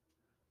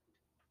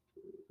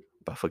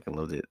 But I fucking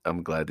loved it.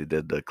 I'm glad they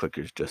did the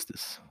clickers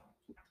justice.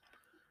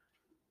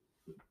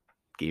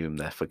 Gave him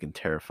that fucking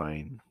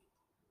terrifying.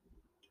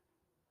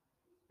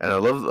 And I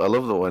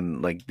love the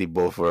one like they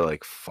both were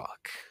like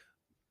fuck,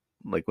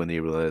 like when they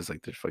realized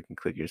like there's fucking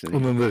clickers in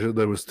And here. then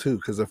there was two,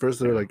 because at first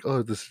they're like,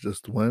 oh, this is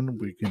just one.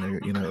 We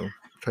can,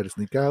 try to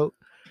sneak out.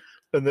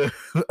 And then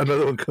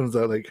another one comes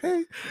out like,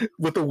 hey,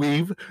 with a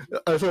weave.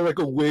 I saw like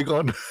a wig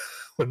on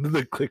one of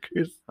the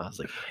clickers. I was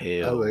like,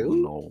 hell like,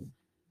 ooh. no.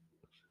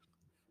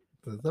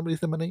 Does somebody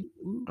say my name?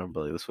 Ooh. I'm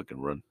like, let's fucking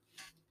run.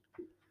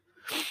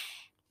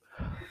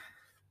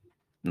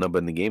 No, but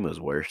in the game it was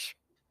worse.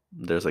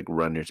 There's like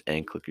runners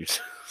and clickers,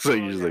 so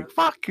you're just like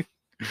fuck.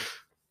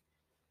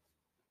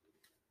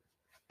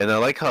 And I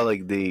like how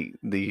like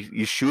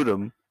you shoot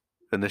them,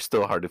 and they're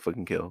still hard to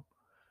fucking kill.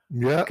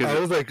 Yeah,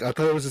 'Cause I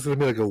thought it was just gonna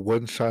be like a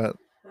one shot.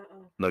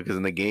 No, because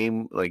in the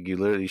game, like you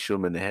literally shoot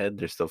them in the head,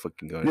 they're still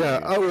fucking going. Yeah,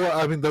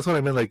 I mean that's what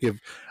I meant. Like if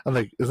I'm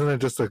like, isn't it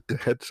just like a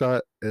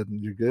headshot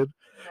and you're good?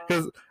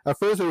 Because at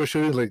first they were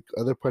shooting like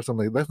other parts. I'm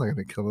like, that's not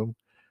gonna kill them.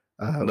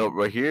 No,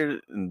 right here,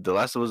 in The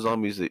Last of Us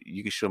zombies,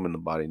 you can shoot them in the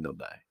body and they'll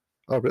die.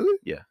 Oh really?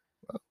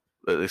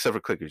 Except for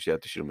clickers, you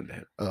have to shoot them in the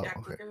head. Oh Yeah,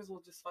 okay. clickers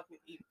will just fucking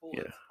eat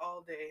bullets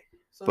all day.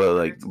 So But it's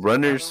like better to just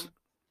runners, have them.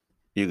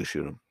 you can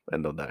shoot them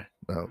and they'll die.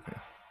 Oh, okay.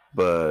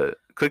 But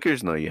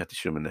clickers, no, you have to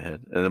shoot them in the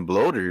head. And then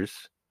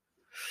bloaters,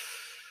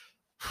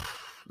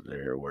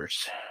 they're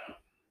worse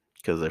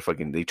because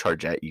they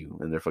charge at you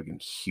and they're fucking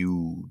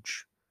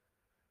huge.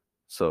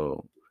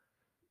 So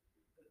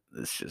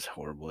it's just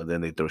horrible. And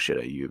then they throw shit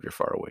at you if you're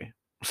far away.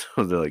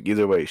 So they're like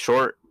either way,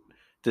 short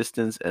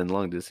distance and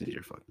long distance,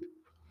 you're fucked.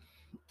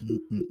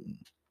 Mm-mm.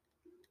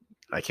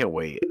 I can't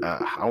wait.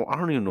 I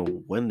don't even know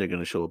when they're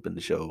gonna show up in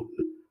the show.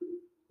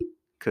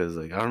 Cause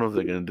like I don't know if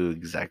they're gonna do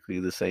exactly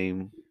the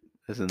same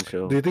as in the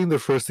show. Do you think the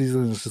first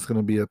season is just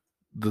gonna be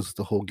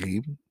the whole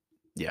game?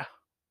 Yeah,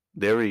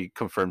 they already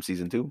confirmed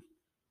season 2.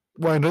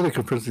 Well, I know they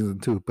confirmed season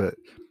 2, but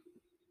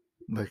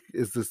like,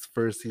 is this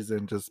first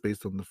season just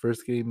based on the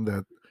first game?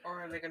 That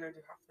Or are they gonna do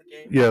half the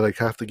game? yeah, like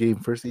half the game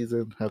first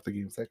season, half the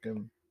game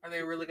second. Are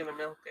they really gonna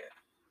milk it?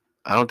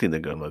 I don't think they're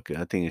gonna look it.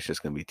 I think it's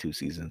just gonna be 2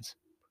 seasons.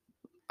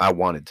 I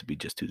want it to be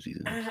just 2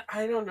 seasons.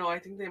 I don't know. I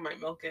think they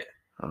might milk it.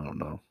 I don't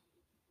know.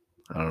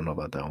 I don't know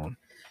about that one.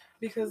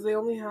 Because they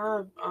only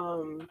have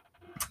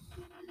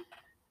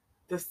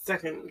the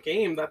second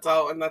game that's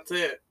out, and that's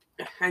it.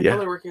 I know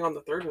they're working on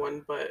the third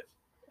one, but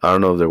I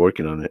don't know if they're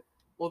working on it.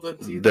 well,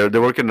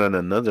 they're working on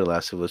another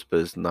Last of Us,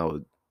 but it's not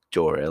with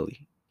Joe or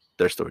Ellie.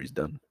 Their story's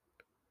done.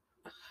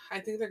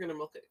 I think they're gonna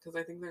milk it because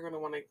I think they're gonna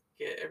want to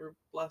get every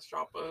last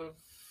drop of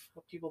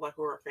people that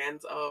who are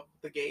fans of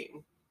the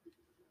game.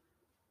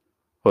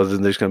 Well,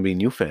 then there's gonna be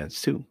new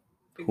fans too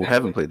who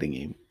haven't played the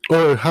game.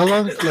 Or how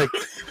long? Like,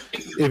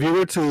 if you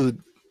were to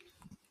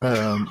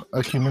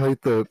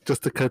accumulate the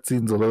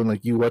cutscenes alone,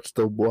 like you watch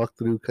the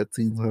walkthrough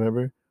cutscenes,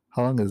 whatever.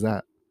 How long is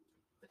that?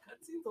 The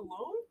cutscenes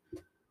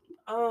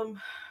alone,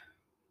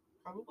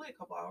 probably a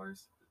couple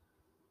hours.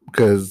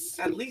 Because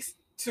at least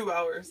 2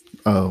 hours.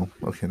 Oh,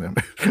 okay. Then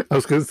I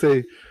was gonna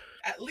say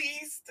at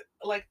least,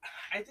 like,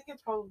 I think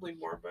it's probably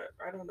more, but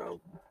I don't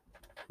know.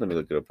 Let me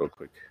look it up real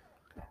quick.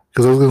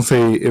 Because I was gonna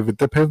say if it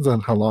depends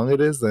on how long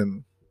it is,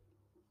 then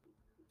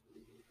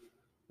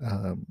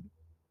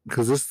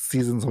because this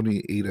season's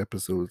only 8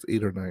 episodes,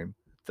 8 or 9.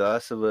 The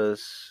Last of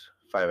Us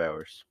 5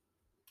 hours.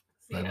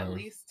 See, at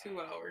least 2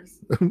 hours.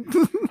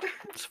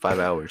 It's 5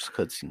 hours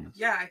cutscenes.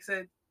 Yeah, I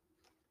said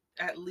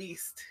at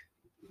least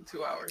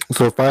 2 hours.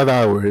 So 5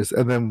 hours,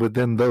 and then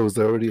within those,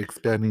 they're already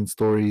expanding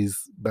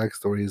stories,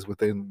 backstories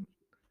within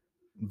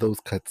those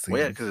cutscenes.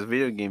 Well, yeah, because a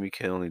video game you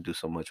can only do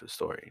so much with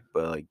story,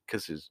 but like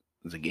because it's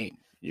a game,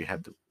 you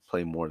have to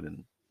play more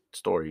than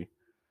story.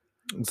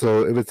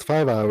 So if it's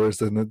 5 hours,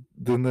 then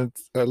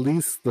it's at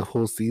least the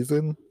whole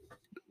season,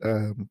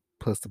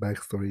 plus the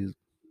backstory.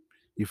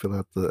 You fill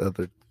out the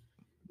other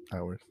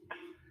hours,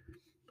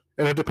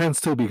 and it depends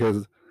too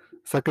because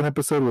second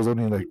episode was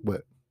only like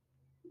what,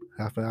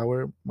 half an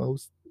hour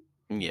most.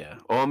 Yeah.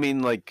 Well, I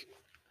mean, like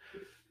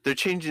they're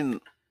changing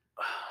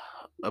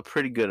a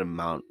pretty good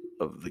amount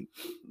of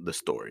the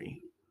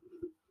story.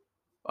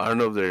 I don't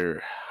know what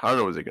they're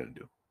gonna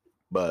do,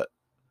 but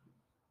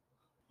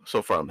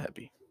so far I'm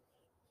happy.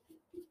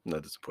 I'm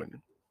not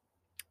disappointed.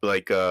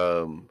 Like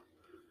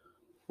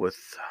with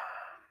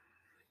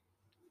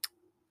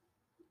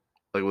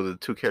the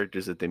 2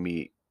 characters that they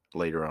meet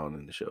later on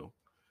in the show.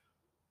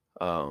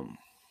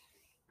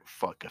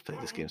 Fuck, I've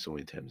played this game so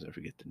many times I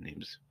forget the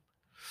names.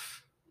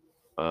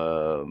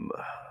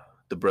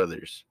 The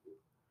brothers.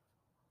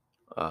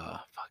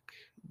 Fuck.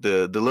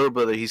 The little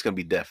brother, he's gonna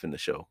be deaf in the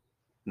show.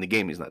 In the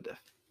game, he's not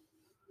deaf.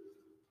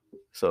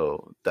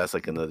 So that's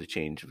like another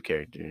change of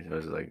character. I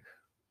was like,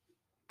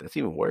 that's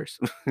even worse.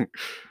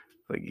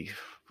 Like, you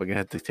fucking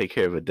have to take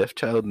care of a deaf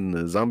child in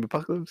the zombie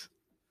apocalypse.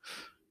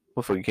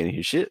 Motherfucker can't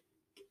hear shit.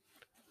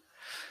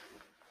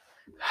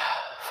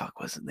 Fuck,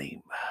 what's the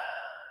name?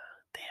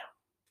 Damn.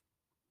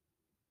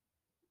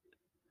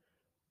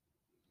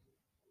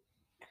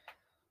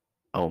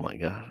 Oh my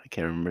god, I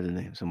can't remember the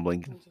names. I'm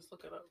blanking. Just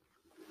look it up.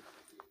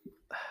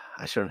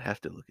 I shouldn't have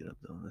to look it up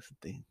though. That's the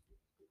thing.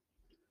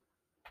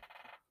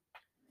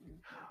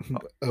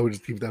 I would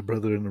just keep that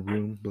brother in the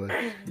room, but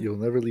like, you'll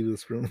never leave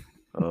this room.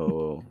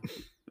 Oh,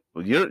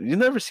 well, you've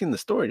never seen the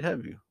story,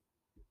 have you?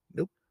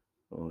 Nope.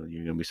 Oh,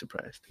 you're gonna be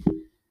surprised. I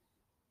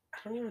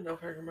don't even know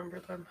if I remember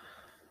them.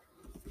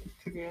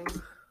 Yeah.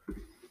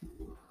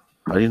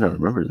 How do you not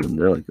remember them?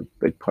 They're like a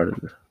big part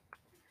of it.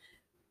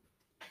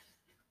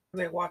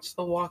 They watched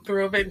the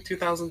walkthrough of it in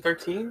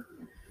 2013.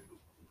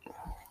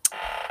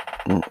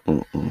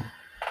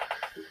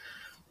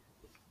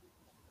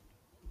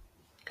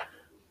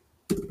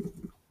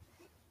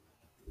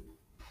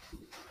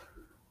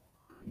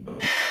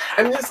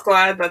 I'm just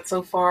glad that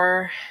so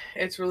far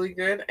it's really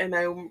good, and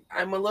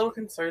I'm a little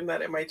concerned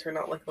that it might turn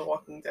out like The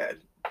Walking Dead.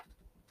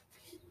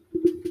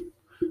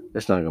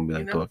 It's not gonna be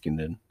like The Walking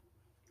Dead.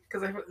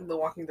 Because I The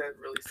Walking Dead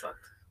really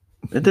sucked.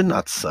 It did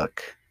not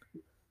suck.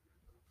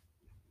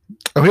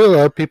 I heard a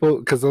lot of people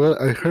because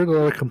I heard a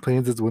lot of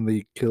complaints is when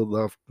they killed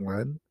off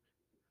Glenn.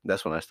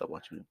 That's when I stopped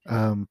watching it.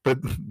 But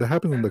that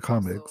happened in the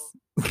comics,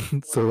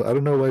 so I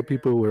don't know why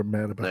people were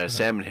mad about that.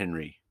 Sam and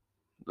Henry,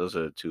 those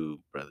are 2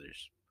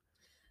 brothers.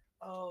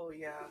 Oh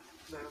yeah,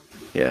 no.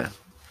 Yeah,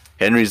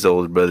 Henry's the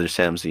older brother.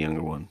 Sam's the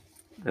younger one.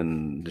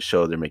 And the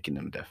show they're making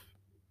them deaf.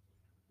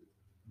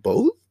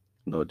 Both?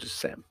 No, just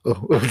Sam.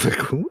 Oh, I was like,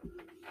 who?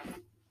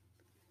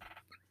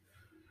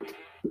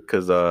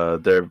 Because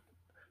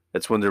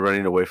that's when they're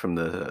running away from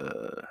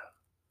the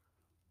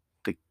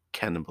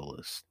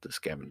cannibalists, the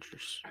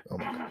scavengers. Oh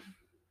my god.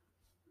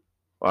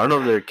 I don't know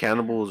if they're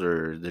cannibals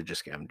or they're just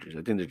scavengers.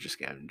 I think they're just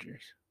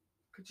scavengers.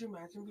 Could you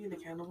imagine being a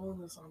cannibal in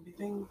the zombie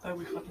thing? That'd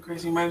be fucking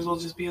crazy. You might as well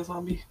just be a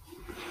zombie.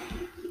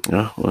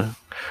 Yeah, well,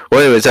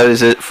 anyways, that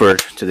is it for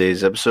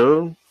today's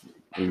episode.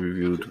 We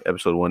reviewed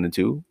episode 1 and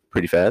 2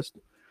 pretty fast.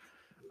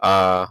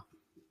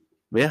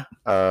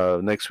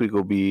 Next week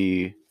we'll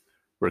be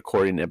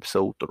recording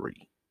episode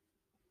 3.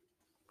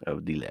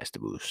 of The Last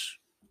of Us.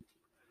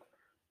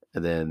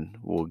 And then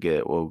we'll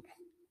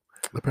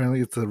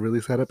Apparently, it's a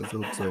really sad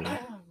episode. So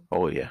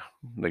oh yeah,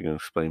 they're gonna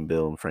explain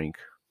Bill and Frank.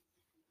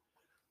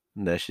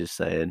 And that's just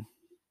sad.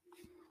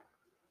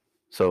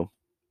 So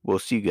we'll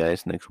see you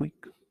guys next week.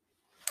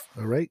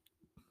 all right,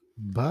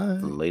 bye.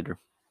 Later.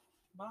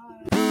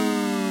 Bye.